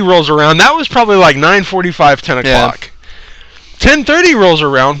 10:30 rolls around. That was probably like 9:45, 10 o'clock. 10:30 rolls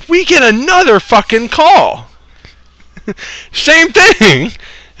around. We get another fucking call. Same thing.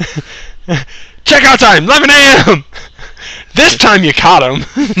 Checkout time, 11 a.m. This time you caught him.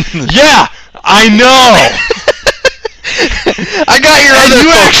 Yeah, I know. I got your other.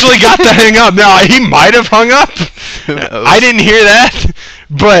 You actually got to hang up. Now, he might have hung up. I didn't hear that.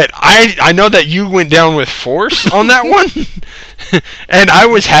 But I know that you went down with force on that one. And I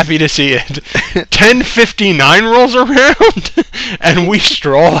was happy to see it. 10:59 rolls around, and we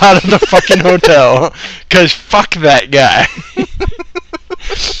stroll out of the fucking hotel. Because fuck that guy.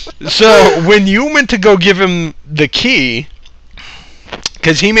 So, when you went to go give him the key,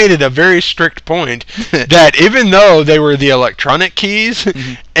 because he made it a very strict point that even though they were the electronic keys,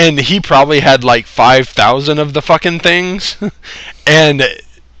 and he probably had like 5,000 of the fucking things, and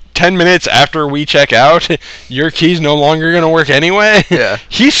 10 minutes after we check out, your key's no longer going to work anyway,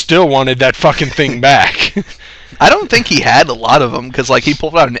 he still wanted that fucking thing back. I don't think he had a lot of them, because like he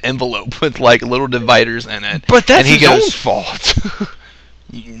pulled out an envelope with like little dividers in it. But that's his own fault.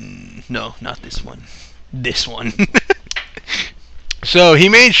 No, not this one. This one. So he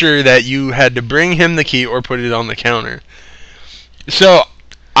made sure that you had to bring him the key or put it on the counter. So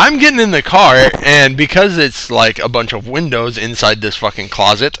I'm getting in the car, and because it's like a bunch of windows inside this fucking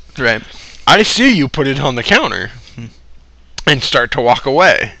closet, Right. I see you put it on the counter and start to walk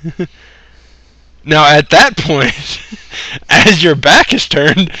away. Now, at that point, as your back is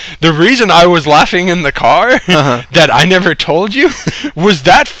turned, the reason I was laughing in the car that I never told you was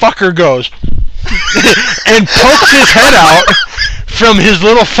that fucker goes and pokes his head out from his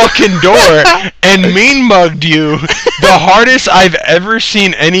little fucking door and mean mugged you the hardest I've ever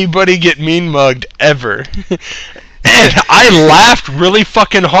seen anybody get mean mugged ever. And I laughed really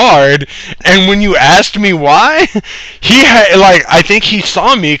fucking hard, and when you asked me why, he had, like, I think he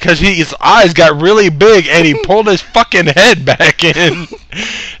saw me because his eyes got really big, and he pulled his fucking head back in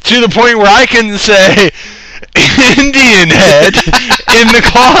to the point where I can say Indian head in the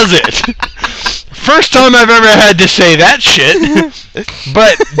closet. First time I've ever had to say that shit,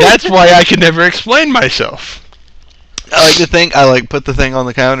 but that's why I can never explain myself. I like to think I like put the thing on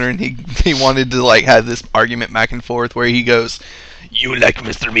the counter, and he wanted to like have this argument back and forth where he goes, "You like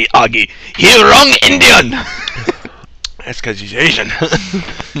Mr. Miyagi? He's wrong, Indian." That's because he's Asian.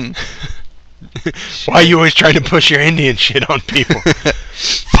 Why are you always trying to push your Indian shit on people?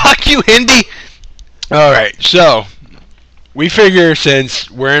 Fuck you, Hindi. All right, so we figure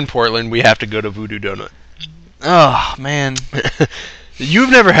since we're in Portland, we have to go to Voodoo Donut. Oh man.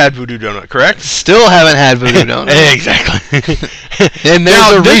 You've never had Voodoo Donut, correct? Still haven't had Voodoo Donut. Exactly. And there's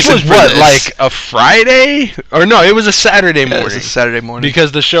now, a this reason was for what, this. like a Friday? Or no, it was a Saturday morning. It was a Saturday morning.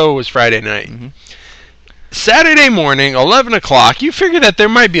 Because the show was Friday night. Mm-hmm. Saturday morning, 11 o'clock, you figure that there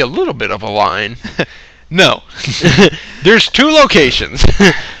might be a little bit of a line. No. There's two locations.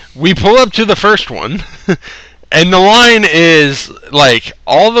 We pull up to the first one, and the line is, like,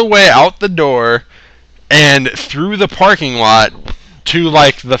 all the way out the door and through the parking lot to,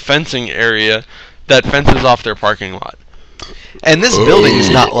 like, the fencing area that fences off their parking lot. And this building is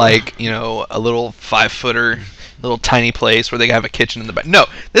not like, you know, a little 5-footer, little tiny place where they have a kitchen in the back. No,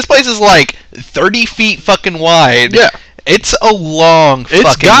 this place is like 30 feet fucking wide. Yeah. It's a long It's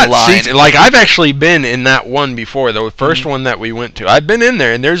fucking got line. seats. Like, I've actually been in that one before, the first one that we went to. I've been in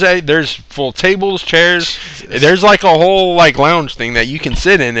there, and there's full tables, chairs. There's like a whole like lounge thing that you can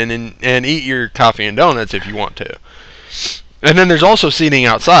sit in and eat your coffee and donuts if you want to. And then there's also seating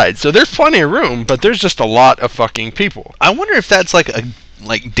outside, so there's plenty of room, but there's just a lot of fucking people. I wonder if that's like a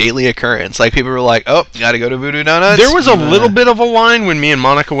daily occurrence. Like people were like, "Oh, gotta go to Voodoo Donuts." There was a little bit of a line when me and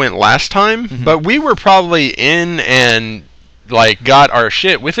Monica went last time, but we were probably in and like got our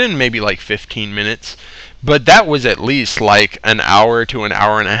shit within maybe like 15 minutes. But that was at least like an hour to an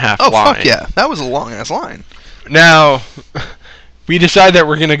hour and a half line. Oh fuck yeah, that was a long ass line. Now we decide that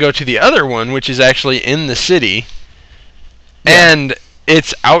we're gonna go to the other one, which is actually in the city, and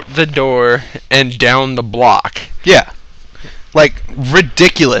it's out the door and down the block. Yeah. Like,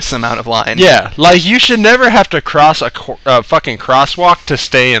 ridiculous amount of line. Yeah, like you should never have to cross a fucking crosswalk to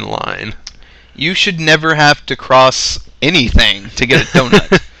stay in line. You should never have to cross anything to get a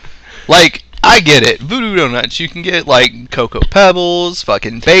donut. Like, I get it. Voodoo Donuts, you can get, like, Cocoa Pebbles,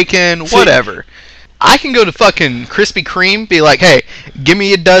 fucking bacon, whatever. I can go to fucking Krispy Kreme, be like, hey, give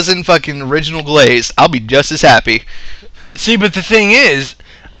me a dozen fucking original glazed. I'll be just as happy. See, but the thing is,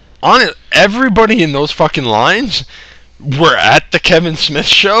 everybody in those fucking lines were at the Kevin Smith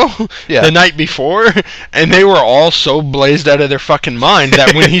show the night before, and they were all so blazed out of their fucking mind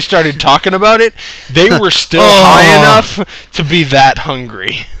that when he started talking about it, they were still high enough to be that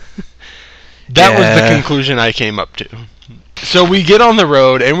hungry. That was the conclusion I came up to. So we get on the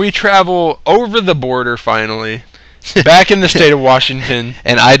road, and we travel over the border finally, back in the state of Washington.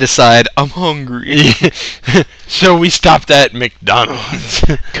 And I decide, I'm hungry. So we stopped at McDonald's.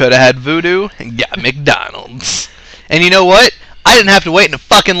 Could have had Voodoo and got McDonald's. And you know what? I didn't have to wait in a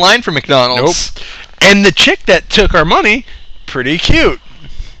fucking line for McDonald's. Nope. And the chick that took our money, pretty cute.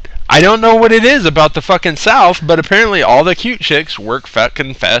 I don't know what it is about the fucking South, but apparently all the cute chicks work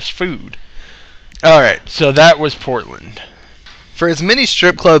fucking fast food. Alright, so that was Portland. For as many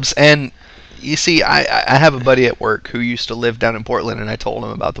strip clubs, and you see, I have a buddy at work who used to live down in Portland, and I told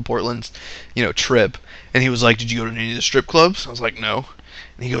him about the Portland's, trip. And he was like, did you go to any of the strip clubs? I was like, no.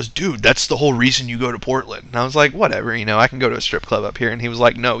 And he goes, dude, that's the whole reason you go to Portland. And I was like, whatever, I can go to a strip club up here. And he was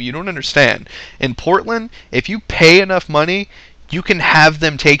like, no, you don't understand. In Portland, if you pay enough money, you can have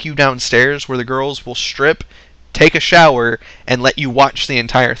them take you downstairs where the girls will strip, take a shower, and let you watch the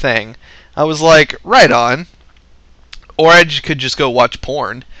entire thing. I was like, right on. Or I could just go watch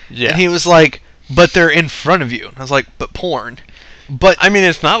porn. Yeah. And he was like, but they're in front of you. And I was like, but porn. But I mean,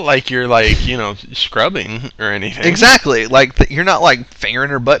 it's not like you're like, scrubbing or anything. Exactly. Like you're not like fingering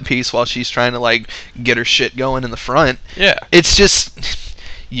her butt piece while she's trying to like get her shit going in the front. Yeah. It's just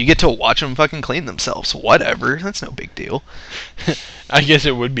you get to watch them fucking clean themselves. Whatever, that's no big deal. I guess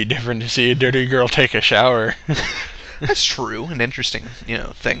it would be different to see a dirty girl take a shower. That's true. An interesting,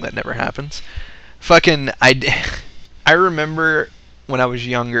 thing that never happens. Fucking, I remember when I was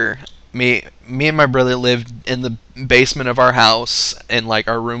younger, me and my brother lived in the basement of our house, and like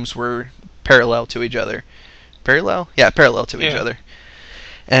our rooms were parallel to each other. Parallel? Yeah, parallel to each other.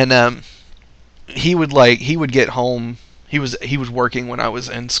 And he would get home. He was working when I was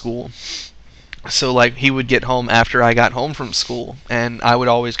in school. So like he would get home after I got home from school, and I would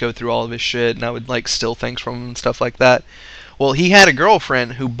always go through all of his shit, and I would like steal things from him and stuff like that. Well, he had a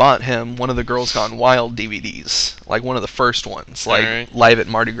girlfriend who bought him one of the Girls Gone Wild DVDs, like one of the first ones, like Live at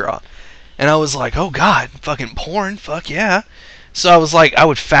Mardi Gras. And I was like, oh god, fucking porn, fuck yeah. So I was like, I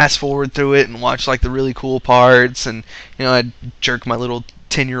would fast forward through it and watch like the really cool parts, and I'd jerk my little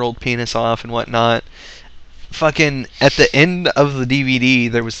 10-year-old penis off and whatnot. Fucking at the end of the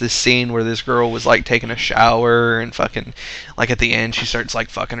DVD, there was this scene where this girl was like taking a shower, and fucking like at the end she starts like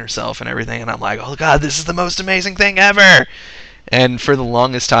fucking herself and everything, and I'm like, oh god, this is the most amazing thing ever. And for the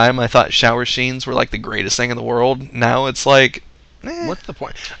longest time I thought shower scenes were like the greatest thing in the world. Now it's like, what's the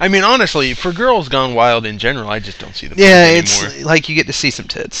point? I mean, honestly, for Girls Gone Wild in general, I just don't see the point anymore. It's like you get to see some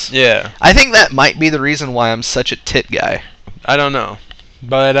tits. Yeah, I think that might be the reason why I'm such a tit guy. I don't know,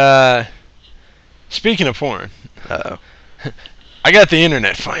 but speaking of porn, I got the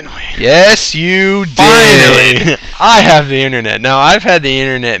internet finally. Yes, you did. Finally, I have the internet. Now, I've had the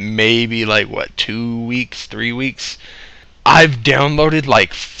internet maybe like, 2 weeks, 3 weeks. I've downloaded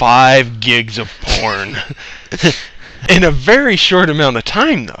like 5 gigs of porn in a very short amount of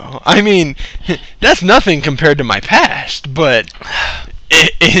time, though. I mean, that's nothing compared to my past, but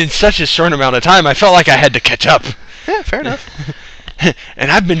in such a short amount of time, I felt like I had to catch up. Yeah, fair enough.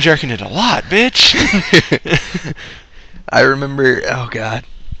 And I've been jerking it a lot, bitch. I remember, oh god,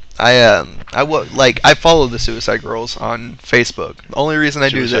 I follow the Suicide Girls on Facebook. The only reason I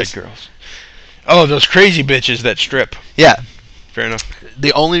do this, Suicide Girls. Oh, those crazy bitches that strip. Yeah. Fair enough.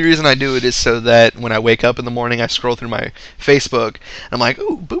 The only reason I do it is so that when I wake up in the morning, I scroll through my Facebook, and I'm like,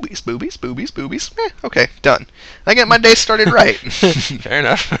 ooh, boobies, boobies, boobies, boobies. Okay, done. I get my day started right. Fair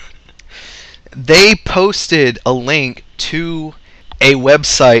enough. They posted a link to a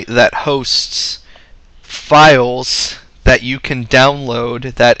website that hosts files that you can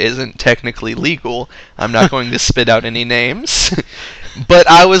download that isn't technically legal. I'm not going to spit out any names. But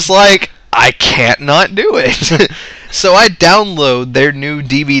I was like, I can't not do it. So I download their new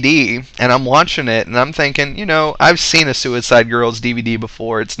DVD, and I'm watching it, and I'm thinking, I've seen a Suicide Girls DVD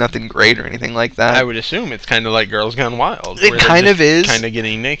before. It's nothing great or anything like that. I would assume it's kind of like Girls Gone Wild. It kind of is. Kind of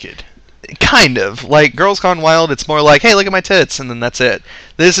getting naked. Kind of. Like Girls Gone Wild, it's more like, hey, look at my tits, and then that's it.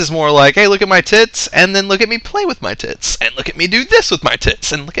 This is more like, hey, look at my tits, and then look at me play with my tits, and look at me do this with my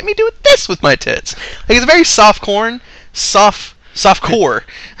tits, and look at me do this with my tits. Like, it's very soft core.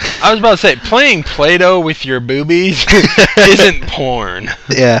 I was about to say, playing Play-Doh with your boobies isn't porn.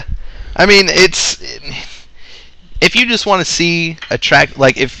 Yeah. I mean, if you just want to see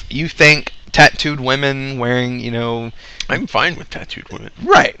like, if you think tattooed women wearing, I'm fine with tattooed women.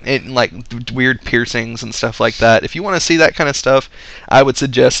 Right. And like weird piercings and stuff like that. If you want to see that kind of stuff, I would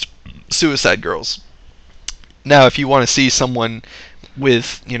suggest Suicide Girls. Now, if you want to see someone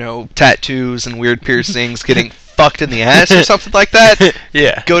with, tattoos and weird piercings getting fucked in the ass or something like that,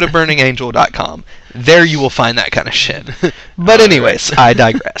 yeah, go to burningangel.com. There you will find that kind of shit. But anyways, I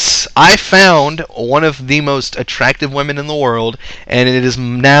digress. I found one of the most attractive women in the world, and it is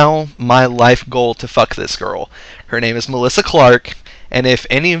now my life goal to fuck this girl. Her name is Melissa Clark, and if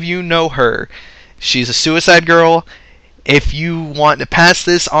any of you know her, she's a Suicide Girl. If you want to pass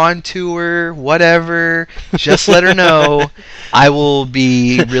this on to her, whatever, just let her know. I will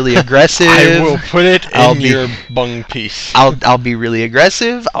be really aggressive. I will put it in your bung piece. I'll be really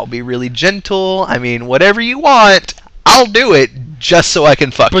aggressive. I'll be really gentle. I mean, whatever you want, I'll do it just so I can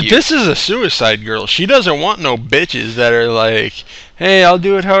fuck you. But this is a Suicide Girl. She doesn't want no bitches that are like, hey, I'll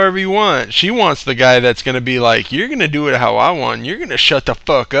do it however you want. She wants the guy that's going to be like, you're going to do it how I want. You're going to shut the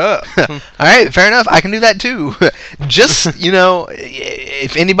fuck up. Alright, fair enough. I can do that too. Just,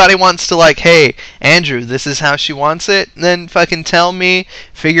 if anybody wants to like, hey, Andrew, this is how she wants it, then fucking tell me,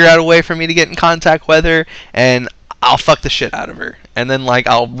 figure out a way for me to get in contact with her, and I'll fuck the shit out of her. And then, like,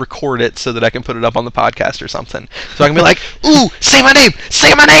 I'll record it so that I can put it up on the podcast or something. So I can be like, ooh, say my name!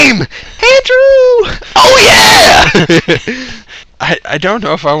 Say my name! Andrew! Oh, yeah! I don't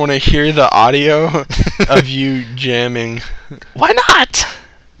know if I want to hear the audio of you jamming. Why not?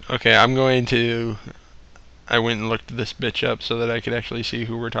 Okay, I went and looked this bitch up so that I could actually see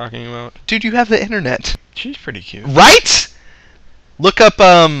who we're talking about. Dude, you have the internet. She's pretty cute. Right? Look up.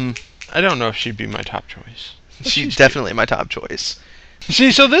 I don't know if she'd be my top choice. She's definitely my top choice.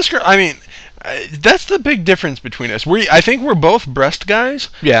 See, so this girl, I mean, that's the big difference between us. I think we're both breast guys.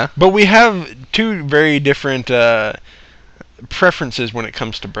 Yeah. But we have two very different preferences when it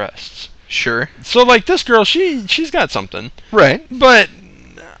comes to breasts. Sure. So, like, this girl, she's got something. Right. But,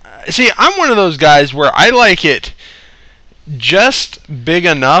 see, I'm one of those guys where I like it just big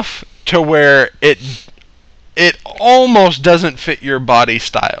enough to where it almost doesn't fit your body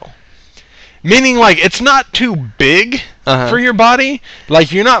style. Meaning, like, it's not too big for your body.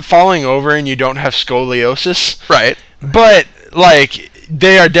 Like, you're not falling over and you don't have scoliosis. Right. But, like,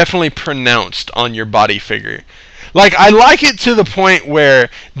 they are definitely pronounced on your body figure. Like, I like it to the point where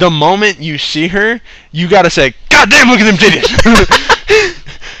the moment you see her, you gotta say, God damn, look at them titties!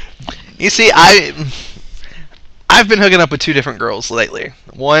 You see, I've been hooking up with two different girls lately.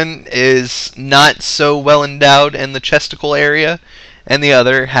 One is not so well endowed in the chesticle area, and the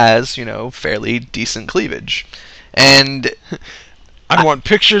other has, fairly decent cleavage. And I want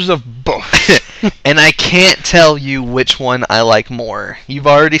pictures of both. And I can't tell you which one I like more. You've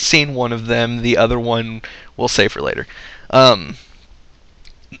already seen one of them. The other one we'll save for later. The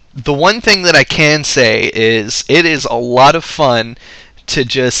one thing that I can say is it is a lot of fun to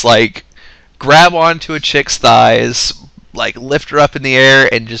just, like, grab onto a chick's thighs, like, lift her up in the air,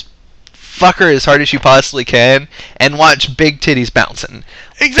 and just fuck her as hard as you possibly can, and watch big titties bouncing.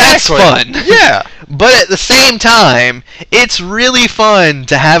 Exactly. That's fun. Yeah. But at the same time, it's really fun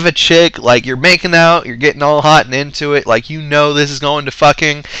to have a chick, like, you're making out, you're getting all hot and into it, like, this is going to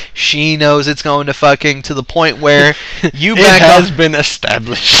fucking, she knows it's going to fucking, to the point where you back off. It has been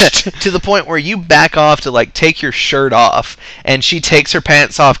established. To the point where you back off to, like, take your shirt off, and she takes her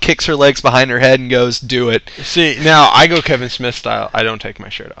pants off, kicks her legs behind her head, and goes, do it. See, now, I go Kevin Smith style. I don't take my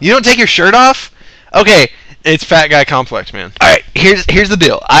shirt off. You don't take your shirt off? Okay. It's fat guy complex, man. Alright, here's the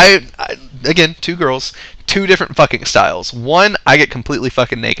deal. I again, two girls, two different fucking styles. One, I get completely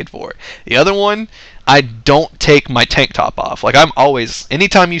fucking naked for. The other one, I don't take my tank top off. Like, I'm always,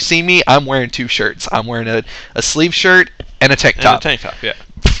 anytime you see me, I'm wearing two shirts. I'm wearing a sleeve shirt and a tank top. And a tank top, yeah.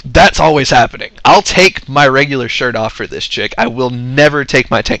 That's always happening. I'll take my regular shirt off for this chick. I will never take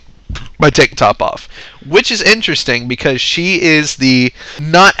my tank top off. Which is interesting because she is the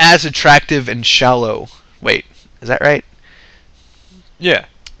not as attractive and shallow. Wait, is that right? Yeah.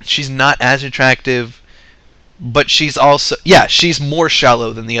 She's not as attractive, but she's also, yeah, she's more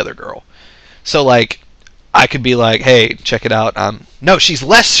shallow than the other girl. So, like, I could be like, hey, check it out. No, she's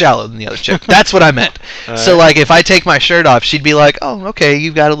less shallow than the other chick. That's what I meant. So, like, if I take my shirt off, she'd be like, oh, okay,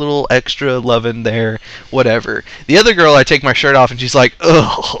 you've got a little extra lovin' there, whatever. The other girl, I take my shirt off, and she's like,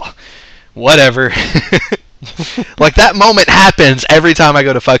 ugh, whatever. Like, that moment happens every time I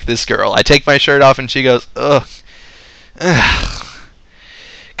go to fuck this girl. I take my shirt off, and she goes, ugh,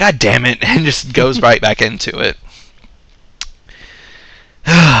 God damn it, and just goes right back into it.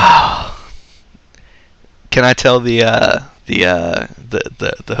 Can I tell the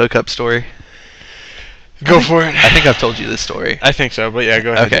hookup story? Go for it. I think I've told you this story. I think so, but yeah,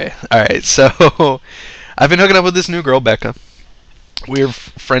 go ahead. Okay, alright, so I've been hooking up with this new girl, Becca. We're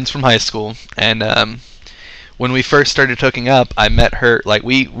friends from high school, and when we first started hooking up, I met her, like,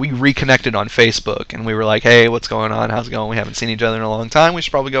 we reconnected on Facebook, and we were like, hey, what's going on, how's it going, we haven't seen each other in a long time, we should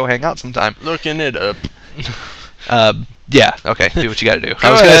probably go hang out sometime. Looking it up. Yeah, okay, do what you gotta do. Go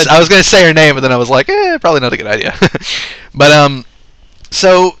I was gonna say her name, but then I was like, probably not a good idea. But,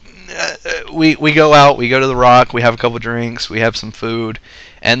 so, we go out, we go to the Rock, we have a couple drinks, we have some food,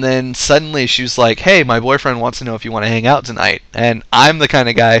 and then suddenly she was like, hey, my boyfriend wants to know if you want to hang out tonight. And I'm the kind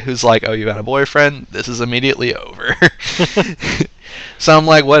of guy who's like, oh, you got a boyfriend? This is immediately over. So I'm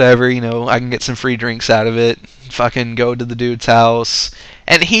like, whatever, I can get some free drinks out of it. Fucking go to the dude's house.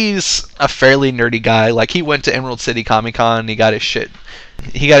 And he's a fairly nerdy guy. Like, he went to Emerald City Comic Con, he got his shit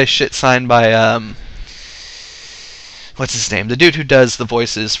signed by, what's his name? The dude who does the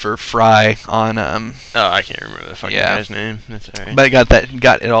voices for Fry on oh, I can't remember the fucking guy's name. That's alright. But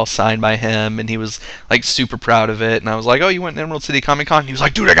got it all signed by him, and he was like super proud of it. And I was like, "Oh, you went to Emerald City Comic Con?" He was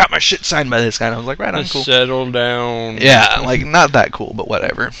like, "Dude, I got my shit signed by this guy." And I was like, "Right on, cool." Settle down. Yeah, like, not that cool, but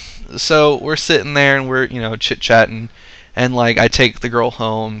whatever. So we're sitting there and we're chit chatting, and like I take the girl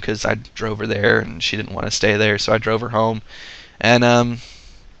home because I drove her there and she didn't want to stay there, so I drove her home, and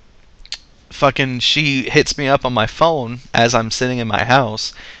fucking she hits me up on my phone as I'm sitting in my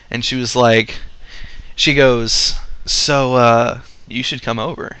house, and she was like, she goes, so you should come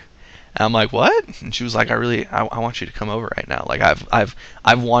over. And I'm like, what? And she was like, I want you to come over right now. Like, I've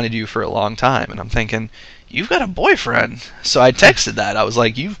wanted you for a long time. And I'm thinking, you've got a boyfriend. So I texted that. I was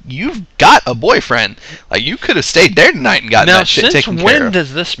like, you've got a boyfriend. Like, you could have stayed there tonight and gotten that shit taken care of. Now, since when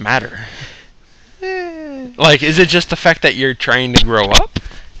does this matter? Like, is it just the fact that you're trying to grow up?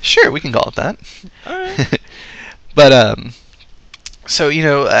 Sure, we can call it that. Alright. But, so, you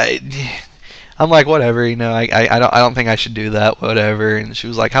know, I'm like, whatever, you know, I don't think I should do that, whatever. And she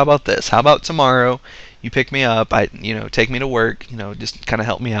was like, how about this? How about tomorrow you pick me up, you know, take me to work, you know, just kind of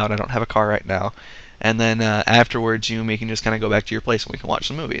help me out. I don't have a car right now. And then afterwards, you and me can just kind of go back to your place and we can watch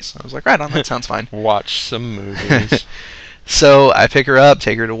some movies. I was like, right on, that sounds fine. Watch some movies. So I pick her up,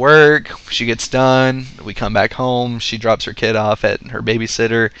 take her to work. She gets done. We come back home. She drops her kid off at her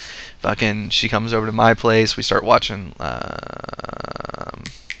babysitter. Fucking, she comes over to my place. We start watching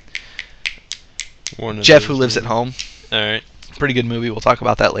Jeff Who Lives at Home. Alright. Pretty good movie. We'll talk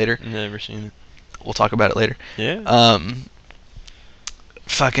about that later. Never seen it. We'll talk about it later. Yeah.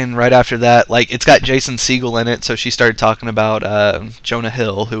 Fucking right after that, like, it's got Jason Segel in it, so she started talking about Jonah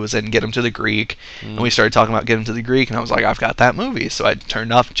Hill, who was in Get Him to the Greek, and we started talking about Get Him to the Greek, and I was like, I've got that movie. So I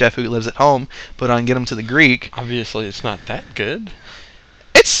turned off Jeff Who Lives at Home, put on Get Him to the Greek. Obviously, it's not that good.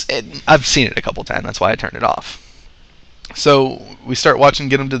 I've seen it a couple times, that's why I turned it off. So we start watching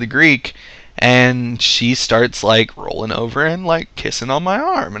Get Him to the Greek, and she starts, like, rolling over and, like, kissing on my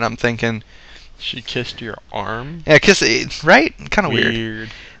arm, and I'm thinking... She kissed your arm? Yeah, right? Kind of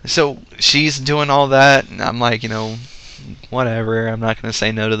weird. So she's doing all that, and I'm like, you know, whatever. I'm not going to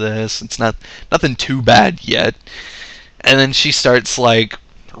say no to this. It's nothing too bad yet. And then she starts, like,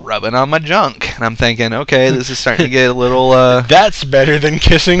 rubbing on my junk. And I'm thinking, okay, this is starting to get a little... That's better than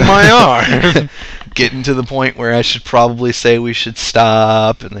kissing my arm. Getting to the point where I should probably say we should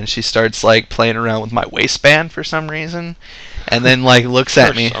stop. And then she starts, like, playing around with my waistband for some reason. And then, like, looks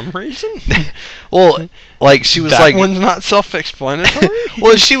at me. For some reason? Well, like, she was like... That one's not self-explanatory?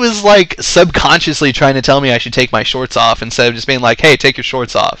 Well, she was, like, subconsciously trying to tell me I should take my shorts off instead of just being like, hey, take your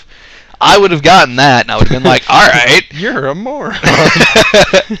shorts off. I would have gotten that, and I would have been like, alright. You're a moron.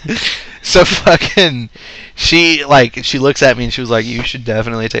 So fucking... She looks at me and she was like, you should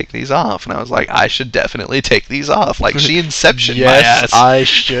definitely take these off. And I was like, I should definitely take these off. Like, she inceptioned my ass. Yes, I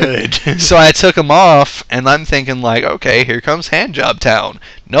should. So I took them off, and I'm thinking, like, okay, here comes Handjob Town.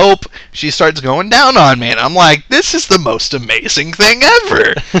 Nope. She starts going down on me, and I'm like, this is the most amazing thing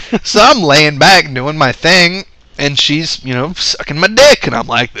ever. So I'm laying back doing my thing, and she's, you know, sucking my dick, and I'm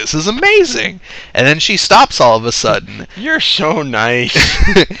like, this is amazing. And then she stops all of a sudden. You're so nice.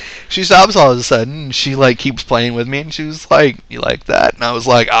 She stops all of a sudden, and she, like, keeps playing with me, and she was like, you like that? And I was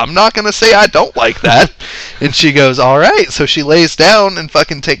like, I'm not gonna say I don't like that. And she goes, alright. So she lays down and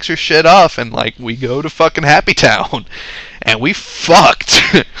fucking takes her shit off, and, like, we go to fucking Happy Town. And we fucked.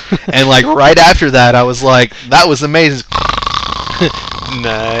 And, like, right after that, I was like, that was amazing.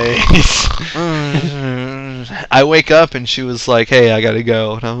 Nice. I wake up and she was like, hey, I gotta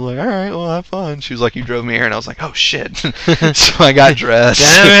go. And I was like, alright, well, have fun. She was like, you drove me here. And I was like, oh, shit. So I got dressed.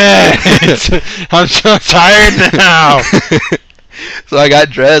 Damn it! I'm so tired now. So I got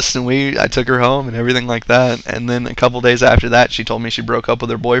dressed and I took her home and everything like that. And then a couple days after that, she told me she broke up with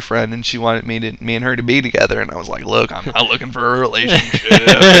her boyfriend and she wanted me and her to be together. And I was like, look, I'm not looking for a relationship.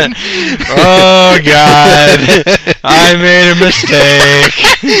 Oh, God. I made a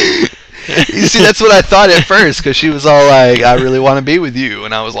mistake. You see, that's what I thought at first, because she was all like, I really want to be with you.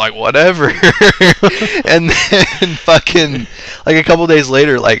 And I was like, whatever. And then fucking, like, a couple days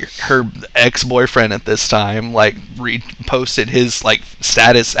later, like, her ex-boyfriend at this time, like, reposted his, like,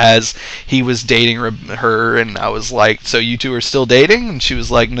 status as he was dating her. And I was like, so you two are still dating? And she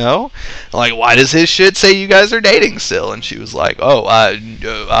was like, no. I'm like, why does his shit say you guys are dating still? And she was like, oh,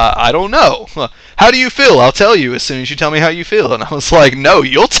 I don't know. How do you feel? I'll tell you as soon as you tell me how you feel. And I was like, no,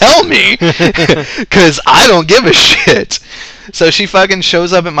 you'll tell me. Because I don't give a shit. So she fucking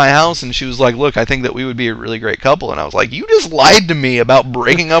shows up at my house and she was like, look, I think that we would be a really great couple. And I was like, you just lied to me about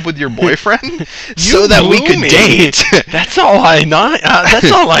breaking up with your boyfriend so that we could date. That's all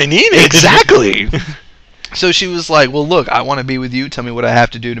I needed. Exactly. So she was like, well, look, I want to be with you. Tell me what I have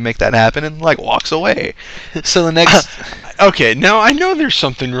to do to make that happen. And, like, walks away. So the next... Okay, now I know there's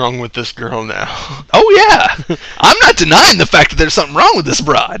something wrong with this girl now. Oh, yeah. I'm not denying the fact that there's something wrong with this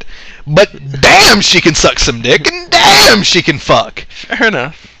broad. But damn, she can suck some dick, and damn, she can fuck. Fair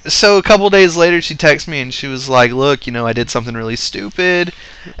enough. So a couple days later, she texted me, and she was like, look, you know, I did something really stupid,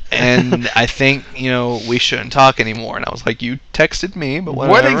 and I think, you know, we shouldn't talk anymore. And I was like, you texted me, but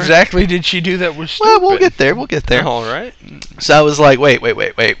whatever. What exactly did she do that was stupid? Well, we'll get there. All right. So I was like, wait,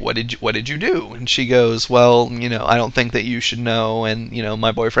 what did you do? And she goes, well, you know, I don't think that you should know, and, you know,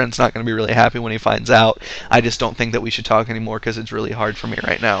 my boyfriend's not going to be really happy when he finds out. I just don't think that we should talk anymore because it's really hard for me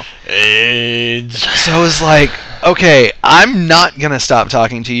right now. AIDS. So I was like, okay, I'm not gonna stop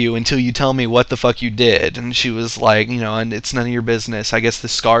talking to you until you tell me what the fuck you did. And she was like, and it's none of your business. I guess the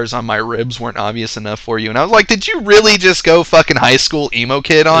scars on my ribs weren't obvious enough for you. And I was like, did you really just go fucking high school emo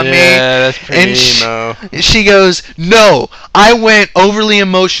kid on me? Yeah, that's pretty emo. She goes, no, I went overly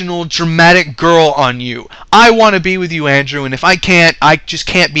emotional, dramatic girl on you. I want to be with you, Andrew, and if I can't, I just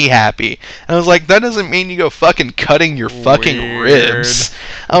can't be happy. And I was like, that doesn't mean you go fucking cutting your fucking ribs.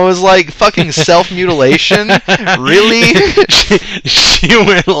 I was like, fucking self-mutilation? Really? She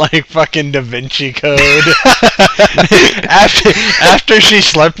went like fucking Da Vinci Code. after she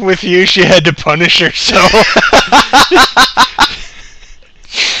slept with you, she had to punish herself.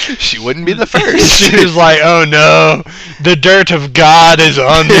 She wouldn't be the first. She was like, oh no, the dirt of God is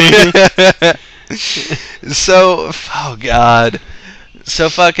on me. So, oh god. So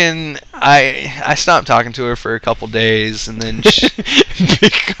fucking, I stopped talking to her for a couple days, and then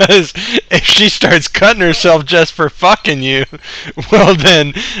because if she starts cutting herself just for fucking you, well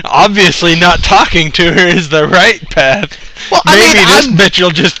then, obviously not talking to her is the right path. Well, maybe this bitch will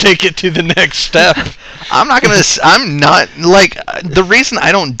just take it to the next step. I'm not, like, the reason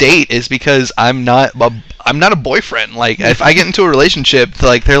I don't date is because I'm not a boyfriend. Like, if I get into a relationship,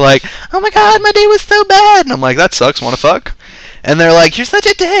 like, they're like, oh my god, my day was so bad, and I'm like, that sucks, wanna fuck? And they're like, you're such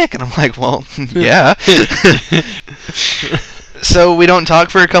a dick. And I'm like, well, yeah. So we don't talk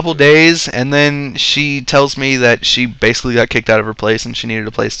for a couple days, and then she tells me that she basically got kicked out of her place and she needed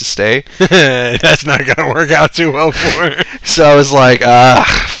a place to stay. That's not going to work out too well for her. So I was like,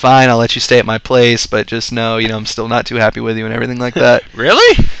 fine, I'll let you stay at my place, but just know, I'm still not too happy with you and everything like that.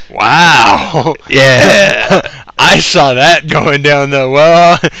 Really? Wow. Yeah. I saw that going down though.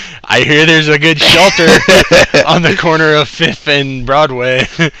 Well, I hear there's a good shelter on the corner of 5th and Broadway.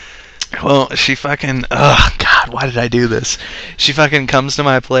 Well, she fucking, oh god, why did I do this? She fucking comes to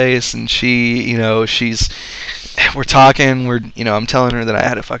my place and she, we're talking, I'm telling her that I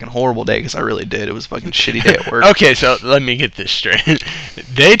had a fucking horrible day, because I really did. It was a fucking shitty day at work. Okay, so let me get this straight.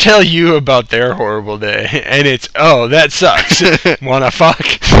 They tell you about their horrible day, and it's, oh, that sucks. Wanna fuck?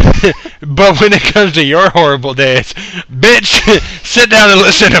 But when it comes to your horrible day, it's, bitch, sit down and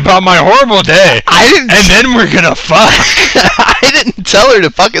listen about my horrible day. And then we're gonna fuck. I didn't tell her to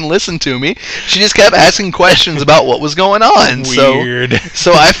fucking listen to me. She just kept asking questions about what was going on. Weird.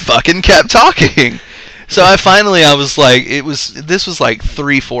 So I fucking kept talking. So I was like, this was like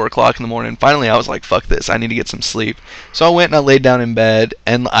 3, 4 o'clock in the morning. Finally, I was like, fuck this, I need to get some sleep. So I went and I laid down in bed,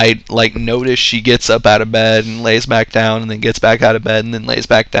 and I like noticed she gets up out of bed and lays back down, and then gets back out of bed and then lays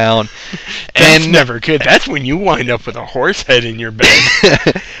back down. That's never good. That's when you wind up with a horse head in your bed.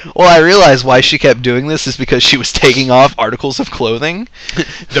 Well, I realized why she kept doing this is because she was taking off articles of clothing.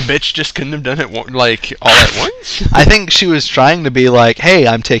 The bitch just couldn't have done it like all at once. I think she was trying to be like, hey,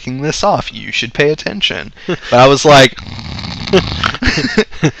 I'm taking this off, you should pay attention. But I was like,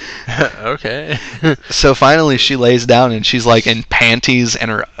 okay. So finally she lays down and she's like in panties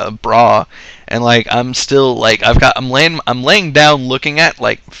and her bra, and like I'm still like I'm laying down looking at,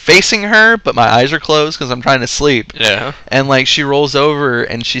 like, facing her, but my eyes are closed because I'm trying to sleep. Yeah. And like she rolls over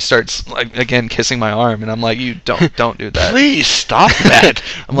and she starts like again kissing my arm, and I'm like, you don't do that. Please stop that.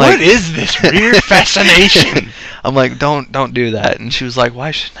 What is this weird fascination? I'm like, don't do that. And she was like, why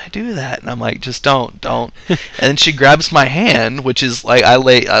shouldn't I do that? And I'm like, just don't. And then she grabs my hand, which is like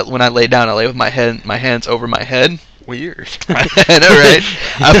when I lay down, I lay with my hands over my head. Weird. I know, right?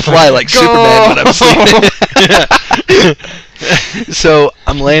 I fly like Superman when I'm sleeping. So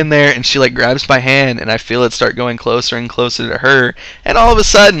I'm laying there, and she like grabs my hand, and I feel it start going closer and closer to her, and all of a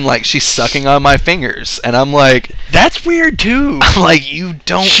sudden, like, she's sucking on my fingers, and I'm like, that's weird too. I'm like, you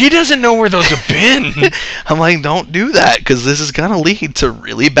don't. She doesn't know where those have been. I'm like, don't do that, because this is gonna lead to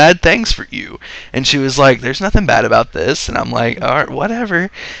really bad things for you. And she was like, there's nothing bad about this, and I'm like, all right,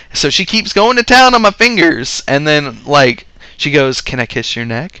 whatever. So she keeps going to town on my fingers, and then like, she goes, can I kiss your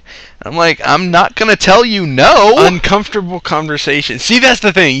neck? I'm like, I'm not going to tell you no. Uncomfortable conversation. See, that's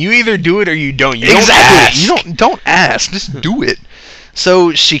the thing. You either do it or you don't. You exactly. Don't ask. You don't ask. Just do it.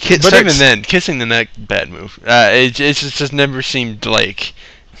 So she But even then, kissing the neck, bad move. It just never seemed like...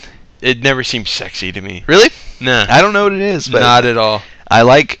 It never seemed sexy to me. Really? Nah. I don't know what it is, but... Not at all. I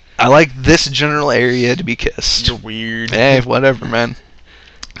like this general area to be kissed. You're weird. Hey, whatever, man.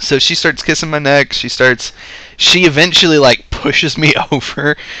 So she starts kissing my neck. She eventually like pushes me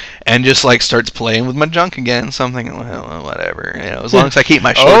over and just like starts playing with my junk again. So I'm thinking, well, whatever. As long as I keep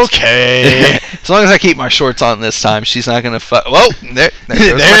my shorts. Okay. As long as I keep my shorts on this time, she's not gonna fuck. Whoa, there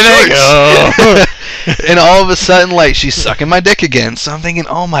they go. And all of a sudden, like, she's sucking my dick again. So I'm thinking,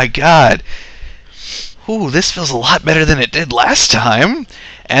 oh my god. ooh, this feels a lot better than it did last time.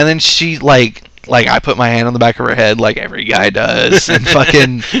 And then she, like I put my hand on the back of her head like every guy does, and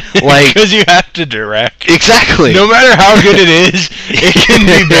fucking, like... Because you have to direct. Exactly. No matter how good it is, it can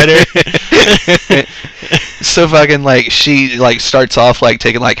be better. So fucking, like, she, like, starts off, like,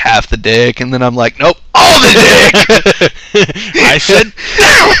 taking, like, half the dick, and then I'm like, nope, all the dick! I said,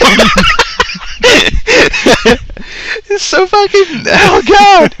 It's so fucking, oh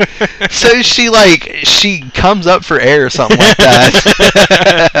god. So she comes up for air or something like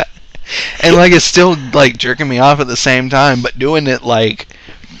that. And, like, it's still, like, jerking me off at the same time, but doing it, like,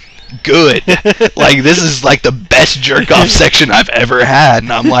 good. Like, this is, like, the best jerk-off section I've ever had.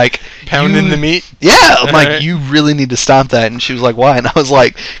 And I'm like... Pounding the meat? Yeah. I'm like, you really need to stop that. And she was like, why? And I was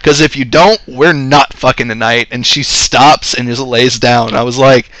like, because if you don't, we're not fucking tonight. And she stops and just lays down. And I was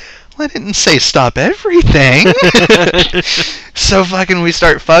like... I didn't say stop everything. So fucking we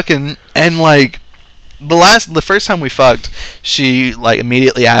start fucking, and like the first time we fucked, she, like,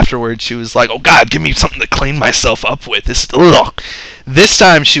 immediately afterwards she was like, oh god, give me something to clean myself up with. This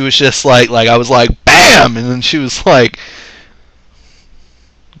time she was just like I was like, bam, and then she was like,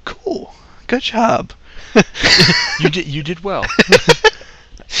 cool, good job. You did well.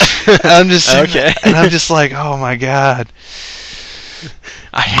 I'm just okay. And I'm just like, oh my god.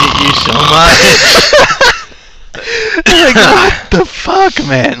 I hate you so much. Like, what the fuck,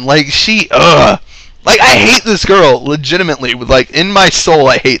 man? Like, like, I hate this girl, legitimately. With, like, in my soul,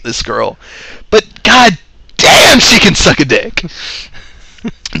 I hate this girl. But, god damn, she can suck a dick.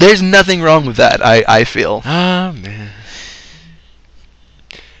 There's nothing wrong with that, I feel. Oh, man.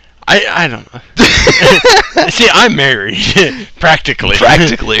 I don't know. See, I'm married, practically.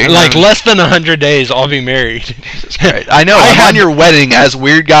 Practically. Like, less than 100 days, I'll be married. Jesus Christ. I know, I'm on your wedding as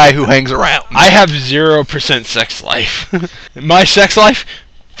weird guy who hangs around. I have 0% sex life. My sex life,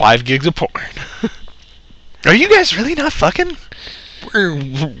 5 gigs of porn. Are you guys really not fucking?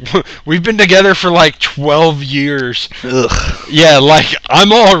 We've been together for, like, 12 years. Ugh. Yeah, like,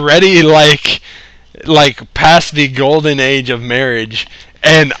 I'm already, like past the golden age of marriage.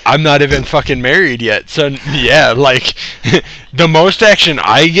 And I'm not even fucking married yet. So, yeah, like, the most action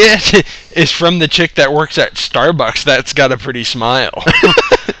I get is from the chick that works at Starbucks that's got a pretty smile.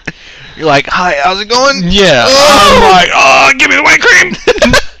 You're like, hi, how's it going? Yeah. Oh! I'm like, oh, give me the white cream!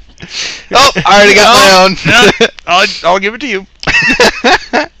 Oh, I already got my own. I'll give it to you.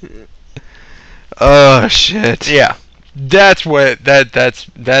 Oh, shit. Yeah. That's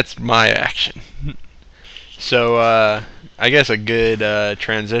my action. So, I guess a good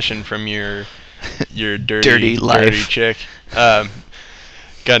transition from your dirty chick. Got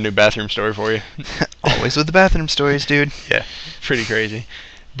a new bathroom story for you. Always with the bathroom stories, dude. Yeah, pretty crazy.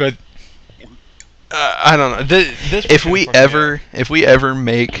 But I don't know. This if we ever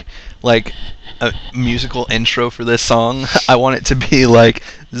make like a musical intro for this song, I want it to be like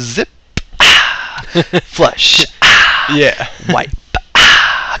zip, flush, yeah, wipe.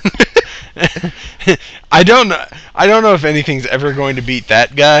 I don't know if anything's ever going to beat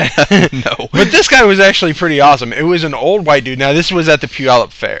that guy. No. But this guy was actually pretty awesome. It was an old white dude. Now, this was at the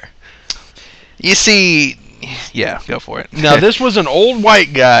Puyallup Fair. You see... Yeah, go for it. Now, this was an old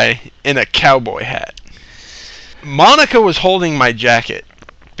white guy in a cowboy hat. Monica was holding my jacket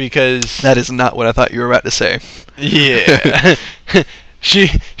because... That is not what I thought you were about to say. Yeah.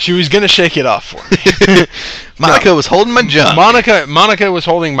 She was gonna shake it off for me. Monica was holding my junk. Monica was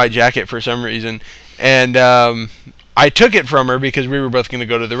holding my jacket for some reason, and I took it from her because we were both gonna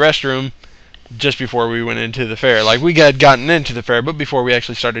go to the restroom just before we went into the fair. Like, we had gotten into the fair, but before we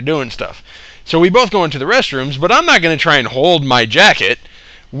actually started doing stuff. So we both go into the restrooms, but I'm not gonna try and hold my jacket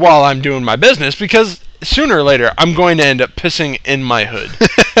while I'm doing my business because sooner or later I'm going to end up pissing in my hood.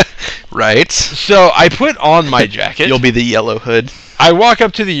 Right. So I put on my jacket. You'll be the yellow hood. I walk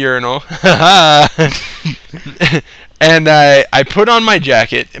up to the urinal, and I put on my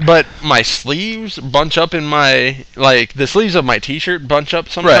jacket, but my sleeves bunch up in my, like, the sleeves of my t-shirt bunch up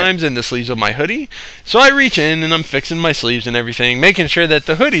sometimes, and the sleeves of my hoodie. So I reach in, and I'm fixing my sleeves and everything, making sure that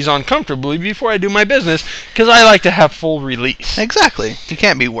the hoodie's on comfortably before I do my business, because I like to have full release. Exactly. You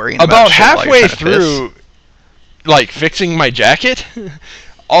can't be worrying about shit halfway through, like, fixing my jacket,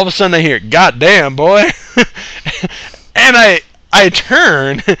 all of a sudden I hear, "God damn, boy," and I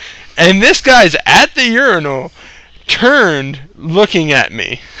turn, and this guy's at the urinal, turned, looking at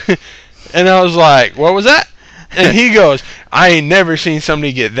me. And I was like, what was that? And he goes, I ain't never seen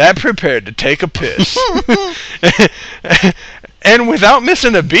somebody get that prepared to take a piss. And without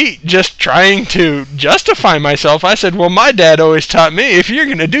missing a beat, just trying to justify myself, I said, well, my dad always taught me, if you're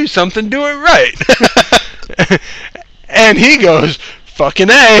going to do something, do it right. And he goes,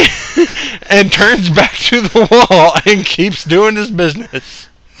 fucking A, and turns back to the wall and keeps doing his business.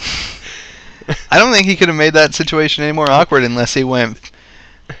 I don't think he could have made that situation any more awkward unless he went,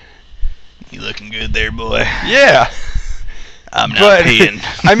 "You looking good there, boy." Yeah. I'm not peeing.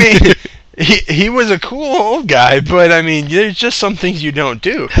 I mean, he was a cool old guy, but I mean, there's just some things you don't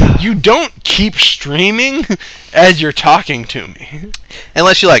do. You don't keep streaming as you're talking to me.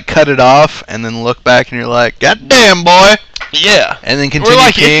 Unless you like cut it off and then look back and you're like, "God damn, boy." Yeah. And then continue Or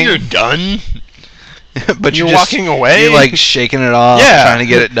like peeing. if you're done, but you're just, walking away. You're like shaking it off, Yeah. trying to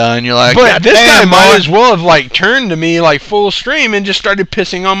get it done. You're like, but "God this guy damn, might boy." as well have like turned to me like full stream and just started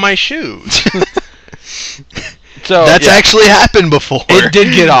pissing on my shoes. So That's yeah. actually happened before. It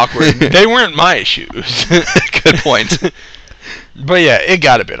did get awkward. They weren't my shoes. Good point. But yeah, it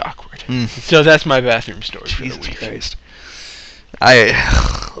got a bit awkward. Mm. So that's my bathroom story for the Jesus week. Christ.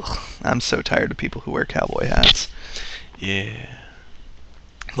 I'm so tired of people who wear cowboy hats. Yeah.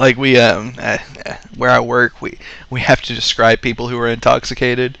 Like we where I work, we have to describe people who are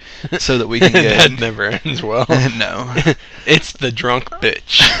intoxicated so that we can get That never ends well. No. It's the drunk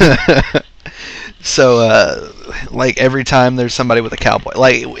bitch. So like every time there's somebody with a cowboy,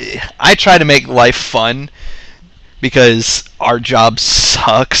 like I try to make life fun because our job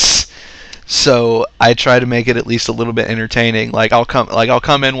sucks. So I try to make it at least a little bit entertaining. Like I'll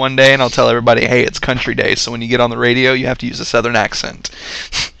come in one day and I'll tell everybody, "Hey, it's country day, so when you get on the radio, you have to use a southern accent."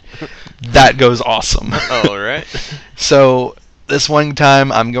 That goes awesome. All right. So this one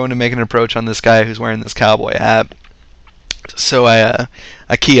time, I'm going to make an approach on this guy who's wearing this cowboy hat. So I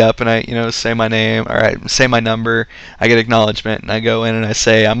key up and I say my name, or I say my number. I get acknowledgement and I go in and I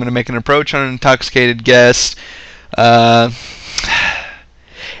say, "I'm going to make an approach on an intoxicated guest.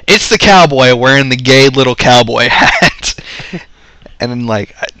 It's the cowboy wearing the gay little cowboy hat." And then I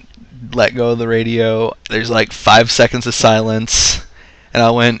let go of the radio. There's 5 seconds of silence, and I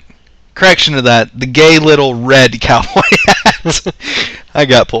went, "Correction to that, the gay little red cowboy hat." I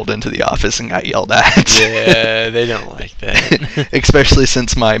got pulled into the office and got yelled at. Yeah, they don't like that. Especially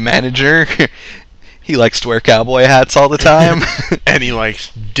since my manager, he likes to wear cowboy hats all the time. And he likes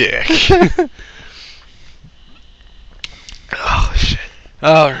dick. Oh, shit.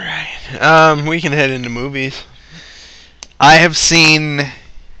 All right. We can head into movies. I have seen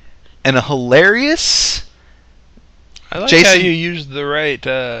a hilarious... I like Jason- how you used the right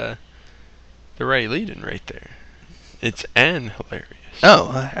lead-in right there. It's an hilarious.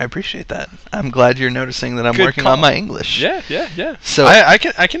 Oh, I appreciate that. I'm glad you're noticing that I'm Good working call. on my English. Yeah. So I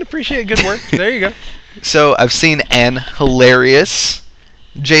can appreciate good work. There you go. So I've seen an hilarious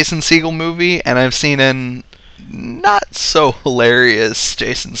Jason Segel movie, and I've seen an not so hilarious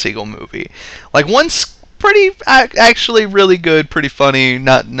Jason Segel movie. One's pretty, actually really good, pretty funny,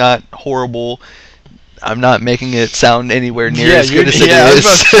 not horrible. I'm not making it sound anywhere near as good as it is. I was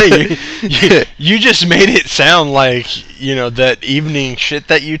about to say, you just made it sound like, that evening shit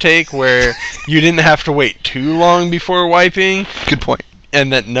that you take where you didn't have to wait too long before wiping. Good point.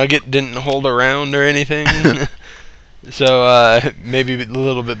 And that Nugget didn't hold around or anything. So, maybe a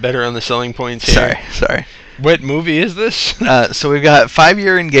little bit better on the selling points here. Sorry. What movie is this? So we've got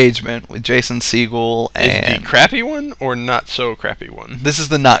 5-Year Engagement with Jason Segel, and Is the crappy one or not so crappy one? this is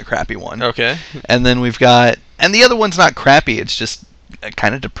the not crappy one. Okay. And then we've got, and the other one's not crappy, it's just a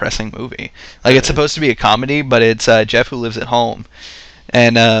kind of depressing movie. It's supposed to be a comedy, but it's Jeff Who Lives at Home.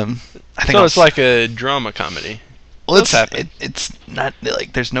 And I think So it's like a drama comedy. well, What's happening? it's not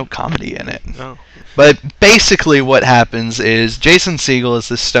there's no comedy in it. Oh. But basically what happens is Jason Segel is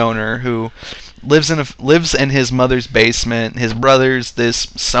this stoner who lives in his mother's basement. His brother's this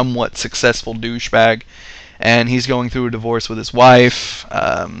somewhat successful douchebag, and he's going through a divorce with his wife.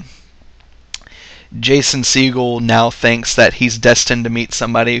 Jason Segel now thinks that he's destined to meet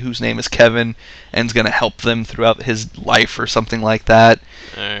somebody whose name is Kevin and is going to help them throughout his life or something like that.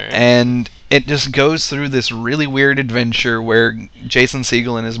 All right. And it just goes through this really weird adventure where Jason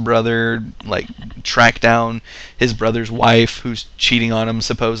Segel and his brother track down his brother's wife who's cheating on him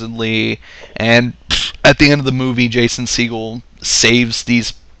supposedly, and at the end of the movie Jason Segel saves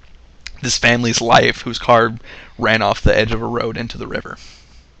this family's life whose car ran off the edge of a road into the river.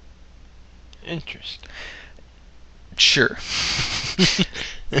 Interesting. Sure.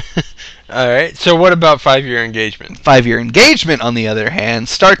 All right. So what about 5-Year Engagement? 5-Year Engagement, on the other hand,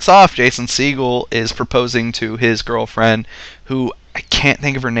 starts off Jason Segel is proposing to his girlfriend, who I can't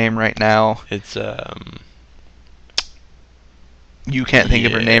think of her name right now. It's You can't think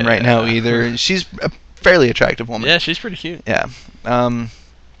of her name right now either. She's a fairly attractive woman. Yeah, she's pretty cute. Yeah.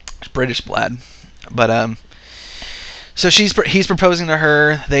 British lad. But so he's proposing to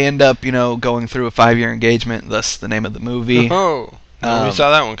her. They end up, going through a 5-year engagement, thus the name of the movie. Oh. We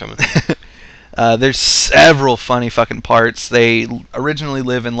saw that one coming. There's several funny fucking parts. They originally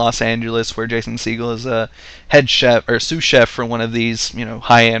live in Los Angeles, where Jason Segel is a head chef or sous chef for one of these,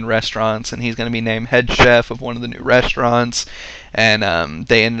 high-end restaurants, and he's going to be named head chef of one of the new restaurants. And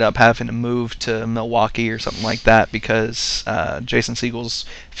they ended up having to move to Milwaukee or something like that because Jason Segel's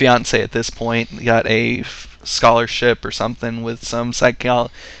fiance at this point got a scholarship or something with some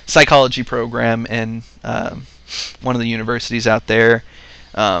psychology program in one of the universities out there.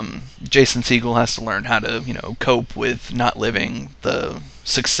 Jason Segel has to learn how to, cope with not living the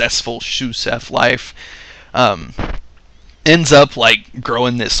successful sous chef life. Ends up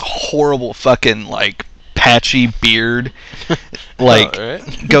growing this horrible fucking patchy beard,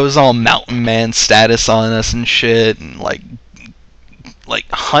 goes all mountain man status on us and shit, and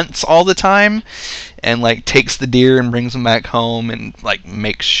hunts all the time, and takes the deer and brings them back home and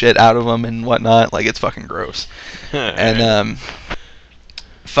makes shit out of them and whatnot. It's fucking gross. And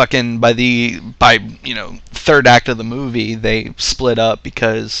fucking by third act of the movie, they split up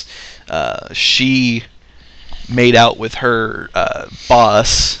because she made out with her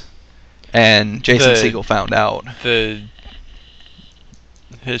boss, and Jason Segel found out.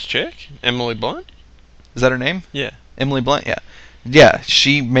 His chick, Emily Blunt? Is that her name? Yeah. Emily Blunt, yeah. Yeah,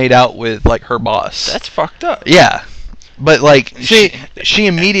 she made out with her boss. That's fucked up. Yeah. But she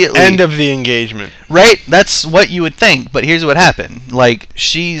immediately end of the engagement. Right? That's what you would think, but here's what happened.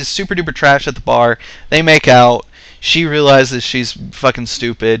 She's super duper trash at the bar. They make out. She realizes she's fucking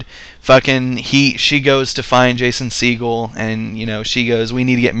stupid. She goes to find Jason Segel, and she goes, "We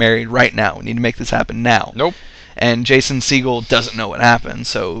need to get married right now. We need to make this happen now." Nope. And Jason Segel doesn't know what happened,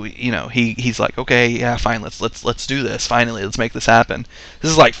 so he's like, "Okay, yeah, fine, let's do this. Finally, let's make this happen."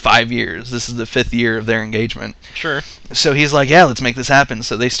 This is 5 years. This is the 5th year of their engagement. Sure. So he's like, "Yeah, let's make this happen."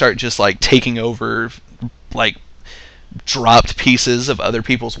 So they start just taking over dropped pieces of other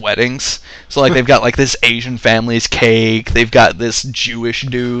people's weddings. So they've got this Asian family's cake. They've got this Jewish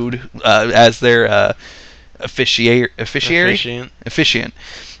dude as their officiant.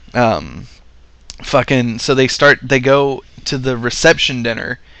 So they go to the reception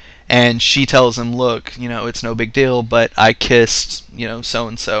dinner, and she tells him, "Look, it's no big deal, but I kissed, so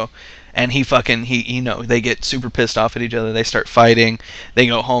and so." And they get super pissed off at each other. They start fighting. They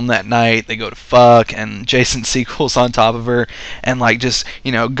go home that night. They go to fuck, and Jason Segel's on top of her, and just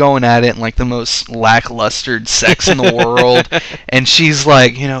going at it in the most lackluster sex in the world. And she's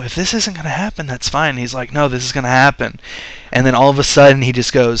like, "If this isn't gonna happen, that's fine." He's like, "No, this is gonna happen." And then all of a sudden he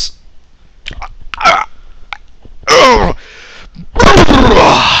just goes,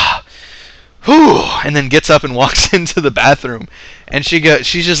 and then gets up and walks into the bathroom, and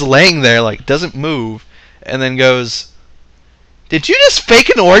she's just laying there doesn't move, and then goes, "Did you just fake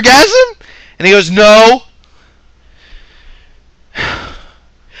an orgasm?" And he goes, "No."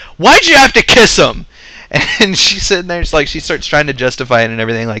 "Why'd you have to kiss him?" And she's sitting there, she starts trying to justify it and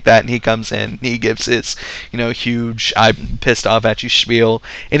everything like that, and he comes in, and he gives his, huge, "I'm pissed off at you" spiel,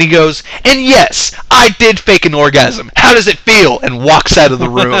 and he goes, "And yes, I did fake an orgasm. How does it feel?" And walks out of the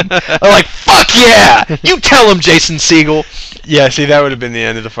room. I'm "Fuck yeah! You tell him, Jason Segel." Yeah, see, that would have been the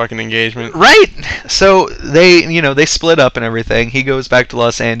end of the fucking engagement. Right? So they split up and everything. He goes back to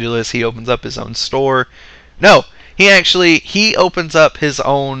Los Angeles. He opens up his own store. No, he opens up his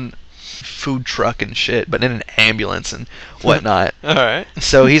own food truck and shit, but in an ambulance and whatnot. Alright.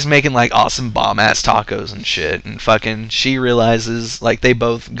 So he's making awesome bomb ass tacos and shit, and she realizes they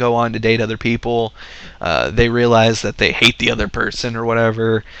both go on to date other people. They realize that they hate the other person or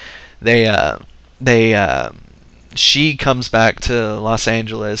whatever. She comes back to Los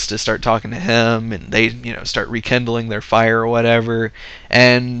Angeles to start talking to him, and they start rekindling their fire or whatever,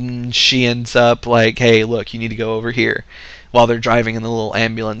 and she ends up "Hey, look, you need to go over here," while they're driving in the little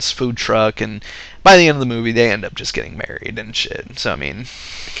ambulance food truck, and by the end of the movie they end up just getting married and shit. So I mean,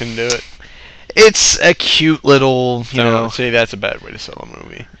 can do it. It's a cute little, See, that's a bad way to sell a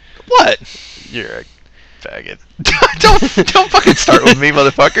movie. What? You're a faggot. don't fucking start with me,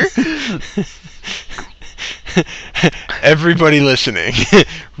 motherfucker. Everybody listening,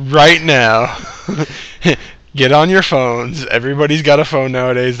 right now, get on your phones. Everybody's got a phone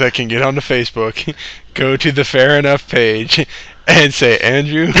nowadays that can get onto Facebook. Go to the Fair Enough page and say,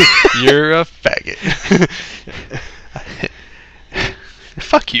 "Andrew, you're a faggot."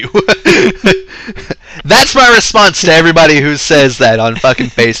 Fuck you. That's my response to everybody who says that on fucking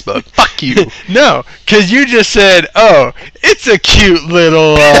Facebook. Fuck you. No, because you just said, "Oh, it's a cute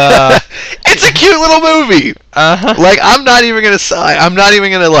little it's a cute little movie." Uh-huh. I'm not even gonna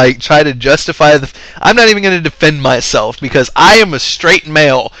try to justify I'm not even gonna defend myself, because I am a straight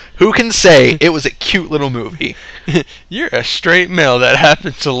male Who can say it was a cute little movie? You're a straight male that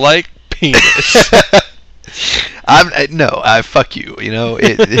happens to like penis. Fuck you. You know,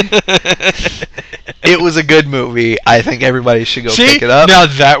 it was a good movie. I think everybody should go pick it up. Now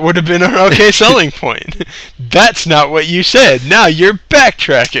that would have been an okay selling point. That's not what you said. Now you're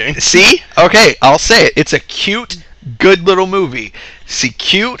backtracking. See? Okay, I'll say it. It's a cute, good little movie. See,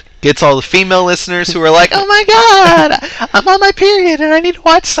 cute gets all the female listeners who are like, oh my god, I'm on my period and I need to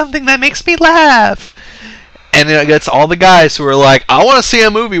watch something that makes me laugh. And it gets all the guys who are like, I want to see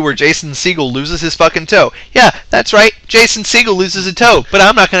a movie where Jason Segel loses his fucking toe. Yeah, that's right. Jason Segel loses a toe, but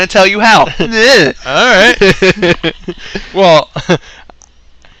I'm not going to tell you how. Alright. Well,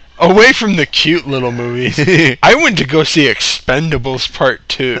 away from the cute little movies, I went to go see Expendables Part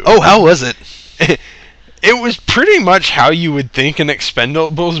 2. Oh, how was it? It was pretty much how you would think an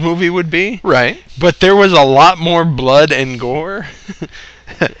Expendables movie would be. Right. But there was a lot more blood and gore.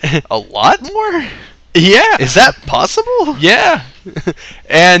 A lot more? Yeah. Is that possible? Yeah.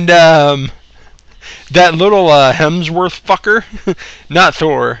 And that little Hemsworth fucker, not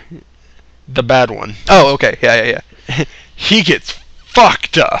Thor, the bad one. Oh, okay. Yeah. He gets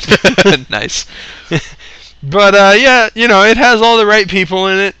fucked up. Nice. But yeah, you know, it has all the right people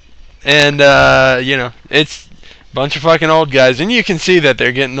in it. And you know, it's a bunch of fucking old guys, and you can see that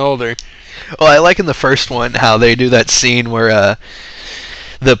they're getting older. Well, I like in the first one how they do that scene where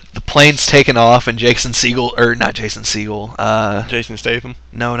the plane's taken off and Jason Segel, or not Jason Segel, Jason Statham.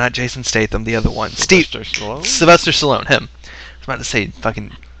 No, not Jason Statham, the other one. Sylvester Stallone. Sylvester Stallone, him. I was about to say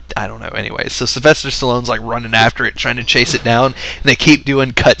fucking, I don't know. Anyway, so Sylvester Stallone's like running after it, trying to chase it down, and they keep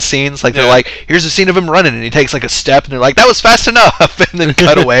doing cut scenes. Like they're like, here's a scene of him running, and he takes like a step, and they're like, that was fast enough, and then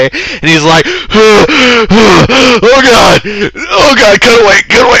cut away, and he's like, oh god, cut away,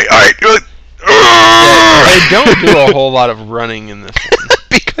 all right. They don't do a whole lot of running in this one.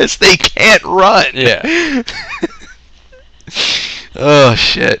 Because they can't run. Yeah. Oh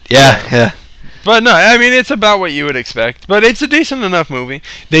shit. Yeah. But no, I mean, it's about what you would expect. But it's a decent enough movie.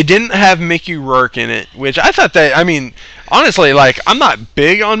 They didn't have Mickey Rourke in it, which I thought that, I mean, honestly, like, I'm not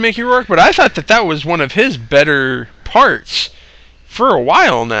big on Mickey Rourke, but I thought that was one of his better parts for a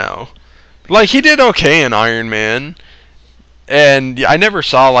while now. Like, he did okay in Iron Man. And I never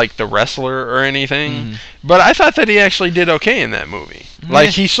saw, like, The Wrestler or anything. But I thought that he actually did okay in that movie. Like,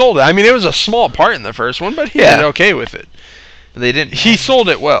 he sold it. I mean, it was a small part in the first one, but he did okay with it. They didn't. He sold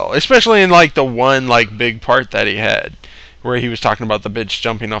it well, especially in, like, the one, like, big part that he had, where he was talking about the bitch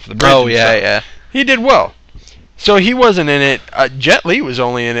jumping off the bridge. Oh, yeah. He did well. So he wasn't in it. Jet Li was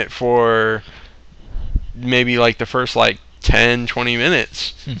only in it for maybe, like, the first, like, 10, 20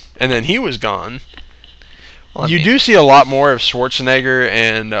 minutes. And then he was gone. Well, you do see a lot more of Schwarzenegger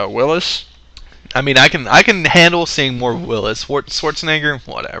and Willis. I mean, I can handle seeing more Willis. Schwarzenegger,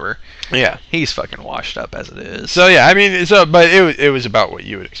 whatever. Yeah, he's fucking washed up as it is. So yeah, I mean, but it was about what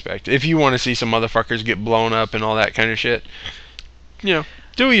you would expect. If you want to see some motherfuckers get blown up and all that kind of shit, you know,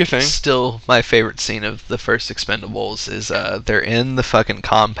 do your thing. Still, my favorite scene of the first Expendables is they're in the fucking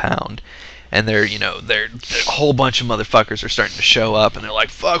compound. And they're a whole bunch of motherfuckers are starting to show up, and they're like,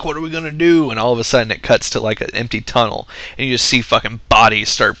 fuck, what are we gonna do? And all of a sudden it cuts to like an empty tunnel, and you just see fucking bodies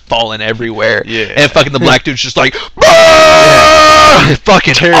start falling everywhere. Yeah. And fucking the black dude's just like, yeah.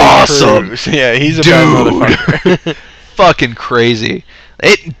 Fucking Terry awesome. Crews. Yeah, he's a bad motherfucker. Fucking crazy.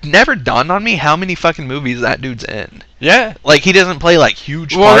 It never dawned on me how many fucking movies that dude's in. Yeah. Like, he doesn't play, like,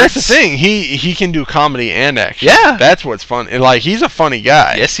 huge parts. Well, that's the thing. He He can do comedy and action. Yeah. That's what's fun. Like, he's a funny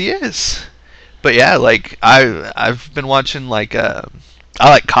guy. Yes, he is. But yeah, like I've been watching like I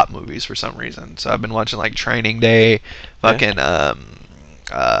like cop movies for some reason. So I've been watching like Training Day, fucking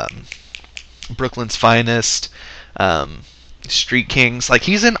Brooklyn's Finest, Street Kings. Like,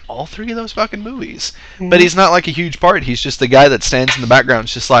 he's in all three of those fucking movies. But he's not like a huge part. He's just the guy that stands in the background.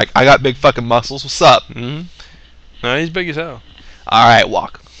 It's just like, I got big fucking muscles. What's up? No, he's big as hell. All right,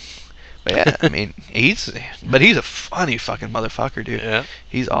 walk. But yeah, I mean, he's a funny fucking motherfucker, dude. Yeah.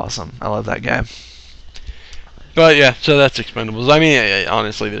 He's awesome. I love that guy. But yeah, so that's Expendables. I mean,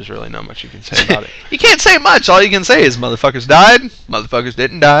 honestly, there's really not much you can say about it. You can't say much. All you can say is motherfuckers died, motherfuckers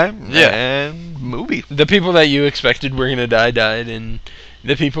didn't die, yeah. And movie. The people that you expected were gonna die died, and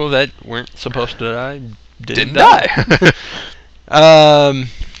the people that weren't supposed to die didn't die.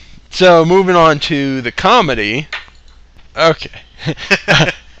 So moving on to the comedy. Okay.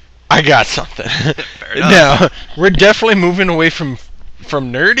 I got something. Now, we're definitely moving away from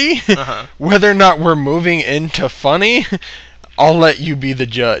nerdy. Whether or not we're moving into funny, I'll let you be the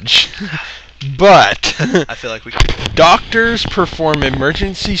judge. But I feel like we can. Doctors perform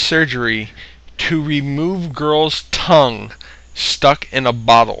emergency surgery to remove girl's tongue stuck in a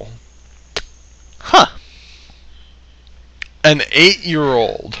bottle. Huh. An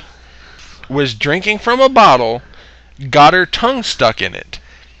 8-year-old was drinking from a bottle, got her tongue stuck in it.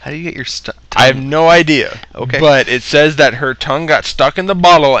 How do you get your I have no idea. Okay. But it says that her tongue got stuck in the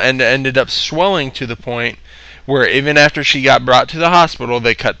bottle and ended up swelling to the point where even after she got brought to the hospital,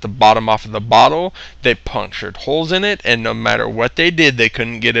 they cut the bottom off of the bottle, they punctured holes in it, and no matter what they did, they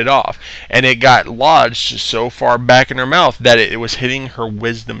couldn't get it off. And it got lodged so far back in her mouth that it was hitting her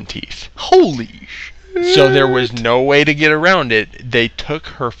wisdom teeth. Holy shit. So there was no way to get around it. They took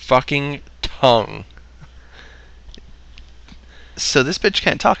her fucking tongue. So this bitch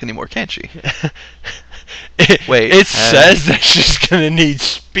can't talk anymore, can she? It says that she's gonna need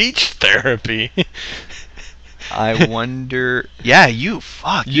speech therapy. I wonder. Yeah, you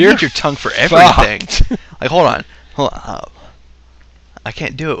fuck. You You're need your tongue for everything. fucked. Like, hold on. I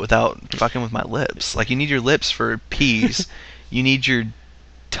can't do it without fucking with my lips. Like, you need your lips for P's. You need your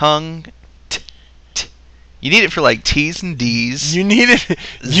tongue. You need it for like T's and D's. You need it.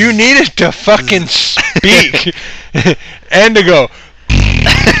 You need it to fucking speak and to go.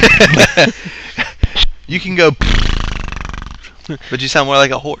 You can go. But you sound more like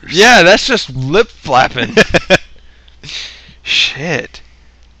a horse. Yeah, that's just lip flapping. Shit.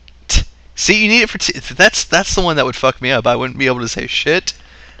 See, you need it for that's the one that would fuck me up. I wouldn't be able to say shit.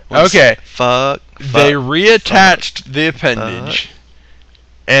 Okay. Fuck. They reattached the appendage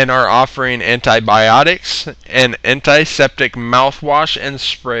and are offering antibiotics and antiseptic mouthwash and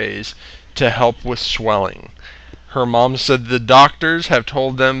sprays to help with swelling. Her mom said the doctors have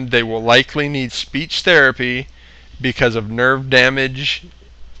told them they will likely need speech therapy because of nerve damage.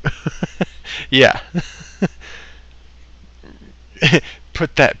 Yeah.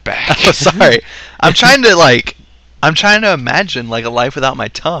 Put that back. Oh, sorry. I'm trying to imagine like a life without my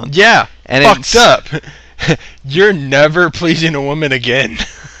tongue. Yeah. And fucked up. You're never pleasing a woman again.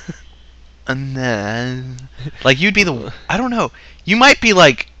 And then, like, you'd be I don't know. You might be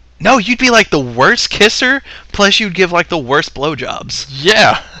like, no, you'd be like the worst kisser, plus you'd give like the worst blowjobs.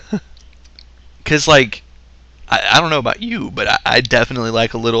 Yeah. Cause like, I don't know about you, but I definitely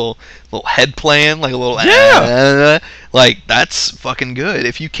like a little head plan, like a little like that's fucking good.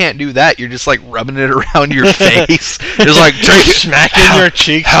 If you can't do that, you're just like rubbing it around your face, just like smacking your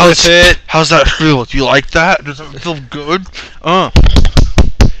cheeks with it. How's that feel? Do you like that? Does it feel good?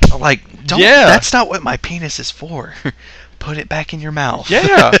 Like, that's not what my penis is for. Put it back in your mouth.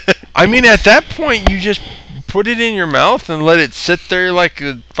 Yeah. I mean, at that point, you just put it in your mouth and let it sit there like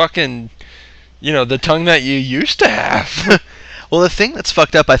a fucking, the tongue that you used to have. Well, the thing that's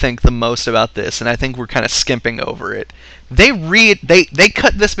fucked up, I think, the most about this, and I think we're kind of skimping over it, they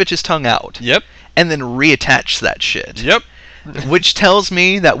cut this bitch's tongue out. Yep. And then reattach that shit. Yep. Which tells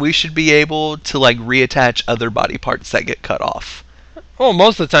me that we should be able to, like, reattach other body parts that get cut off. Well,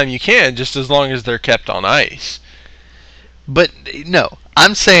 most of the time you can, just as long as they're kept on ice. But, no.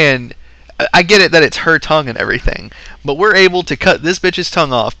 I'm saying, I get it that it's her tongue and everything, but we're able to cut this bitch's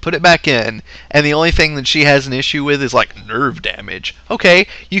tongue off, put it back in, and the only thing that she has an issue with is, like, nerve damage. Okay,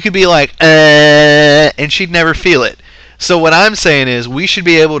 you could be like, and she'd never feel it. So what I'm saying is, we should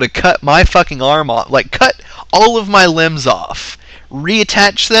be able to cut my fucking arm off, like, cut all of my limbs off,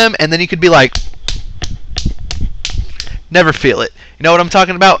 reattach them, and then you could be like, never feel it. You know what I'm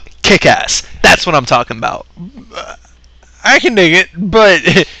talking about? Kick ass. That's what I'm talking about. I can dig it,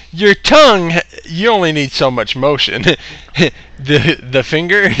 but your tongue, you only need so much motion. The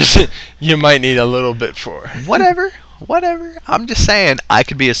fingers, you might need a little bit for. Whatever. I'm just saying, I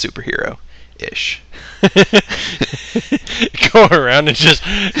could be a superhero-ish. Go around and just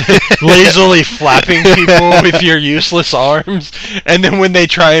lazily flapping people with your useless arms, and then when they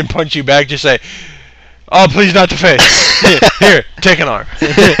try and punch you back, just say, "Oh, please not the face. Here, take an arm.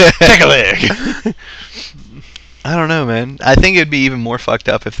 Take a leg." I don't know, man. I think it'd be even more fucked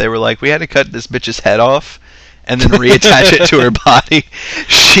up if they were like, we had to cut this bitch's head off and then reattach it to her body.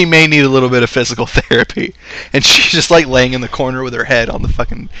 She may need a little bit of physical therapy. And she's just like laying in the corner with her head on the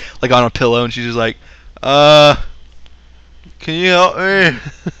fucking, like on a pillow, and she's just like, can you help me?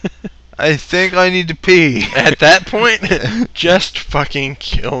 I think I need to pee. At that point, just fucking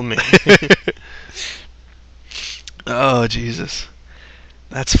kill me. Oh, Jesus.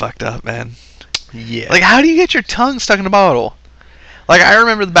 That's fucked up, man. Yeah. Like, how do you get your tongue stuck in a bottle? Like, I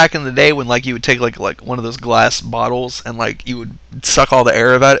remember back in the day when, like, you would take, like one of those glass bottles and, like, you would suck all the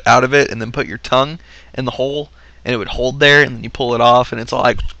air out of it and then put your tongue in the hole and it would hold there and then you pull it off and it's all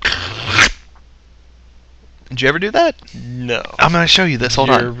like... Did you ever do that? No. I'm going to show you this. Hold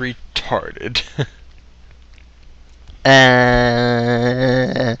on. You're retarded.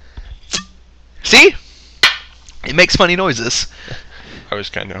 See? It makes funny noises. I was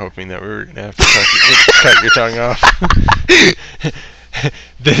kind of hoping that we were going to have to cut your tongue off.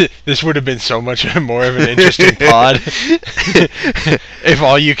 This would have been so much more of an interesting pod if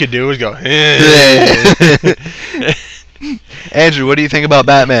all you could do was go. Andrew, what do you think about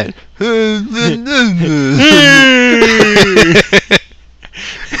Batman?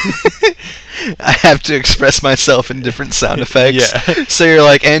 I have to express myself in different sound effects. Yeah. So you're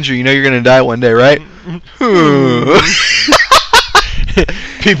like, Andrew, you know you're going to die one day, right?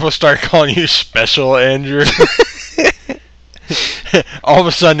 People start calling you Special Andrew. All of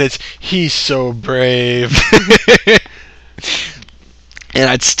a sudden it's, he's so brave. And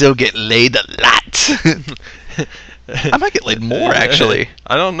I'd still get laid a lot. I might get laid more, actually.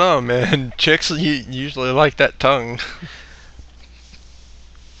 I don't know, man. Chicks usually like that tongue.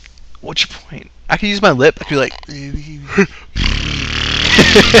 What's your point? I could use my lip. I could be like,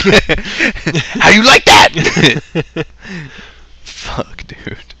 how you like that? Fuck,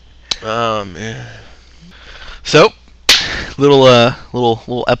 dude. Oh, man. So, little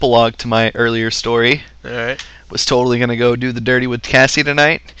epilogue to my earlier story. All right. Was totally gonna go do the dirty with Cassie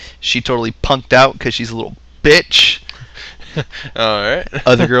tonight. She totally punked out because she's a little bitch. All right.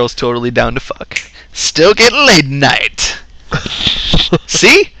 Other girls totally down to fuck. Still getting laid tonight.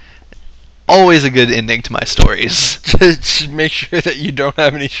 See? Always a good ending to my stories. Just make sure that you don't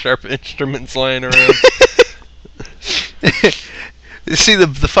have any sharp instruments lying around. See, the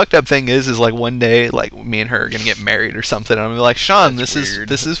fucked up thing is like one day, like me and her are gonna get married or something, and I'm gonna be like, Sean, this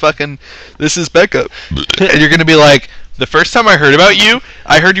is Becca, and you're gonna be like, the first time I heard about you,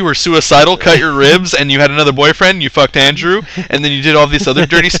 I heard you were suicidal, cut your ribs, and you had another boyfriend, you fucked Andrew, and then you did all this other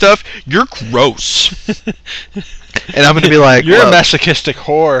dirty stuff. You're gross. And I'm gonna be like, you're a masochistic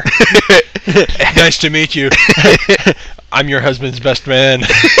whore. Nice to meet you. I'm your husband's best man.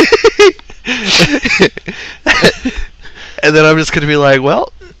 And then I'm just going to be like,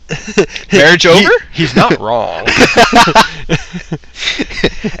 well, marriage over? He's not wrong.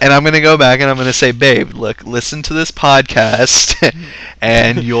 And I'm going to go back and I'm going to say, babe, look, listen to this podcast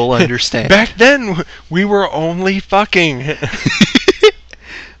and you'll understand. Back then, we were only fucking.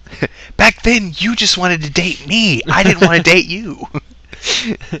 Back then, you just wanted to date me. I didn't want to date you.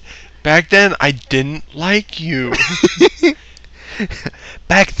 Back then, I didn't like you.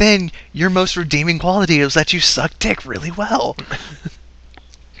 Back then, your most redeeming quality was that you sucked dick really well.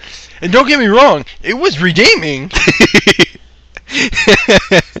 And don't get me wrong, it was redeeming.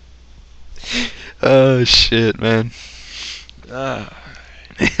 Oh, shit, man.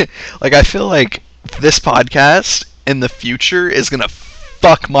 Like, I feel like this podcast in the future is going to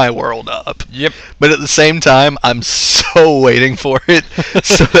fuck my world up. Yep. But at the same time, I'm so waiting for it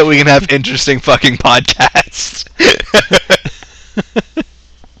so that we can have interesting fucking podcasts.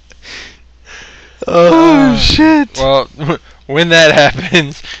 Oh, shit. Well, when that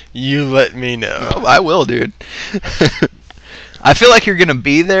happens, you let me know. Oh, I will, dude. I feel like you're going to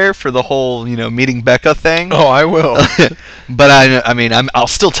be there for the whole, meeting Becca thing. Oh, I will. But I'll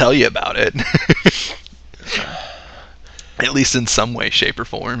still tell you about it. At least in some way, shape, or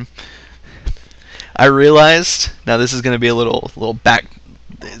form. I realized, now this is going to be a little back,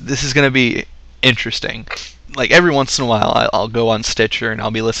 this is going to be interesting. Like, every once in a while, I'll go on Stitcher and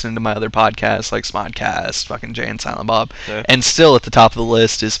I'll be listening to my other podcasts, like Smodcast, fucking Jay and Silent Bob. Yeah. And still at the top of the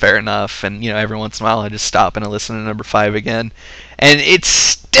list is Fair Enough. And, every once in a while, I just stop and I listen to number 5 again. And it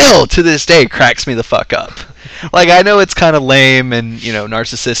still, to this day, cracks me the fuck up. Like, I know it's kind of lame and,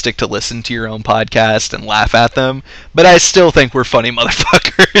 narcissistic to listen to your own podcast and laugh at them, but I still think we're funny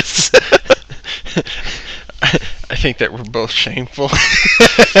motherfuckers. I think that we're both shameful.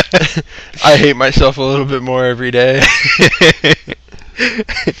 I hate myself a little bit more every day.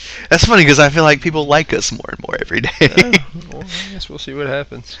 That's funny because I feel like people like us more and more every day. Well, I guess we'll see what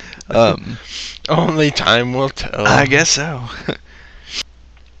happens. Only time will tell. I guess so.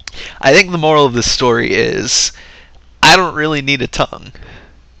 I think the moral of this story is, I don't really need a tongue.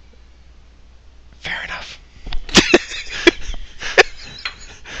 Fair enough.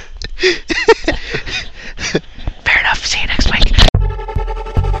 Fair enough. See you next week.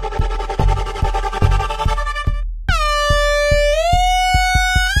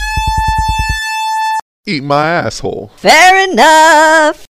 Eat my asshole. Fair enough.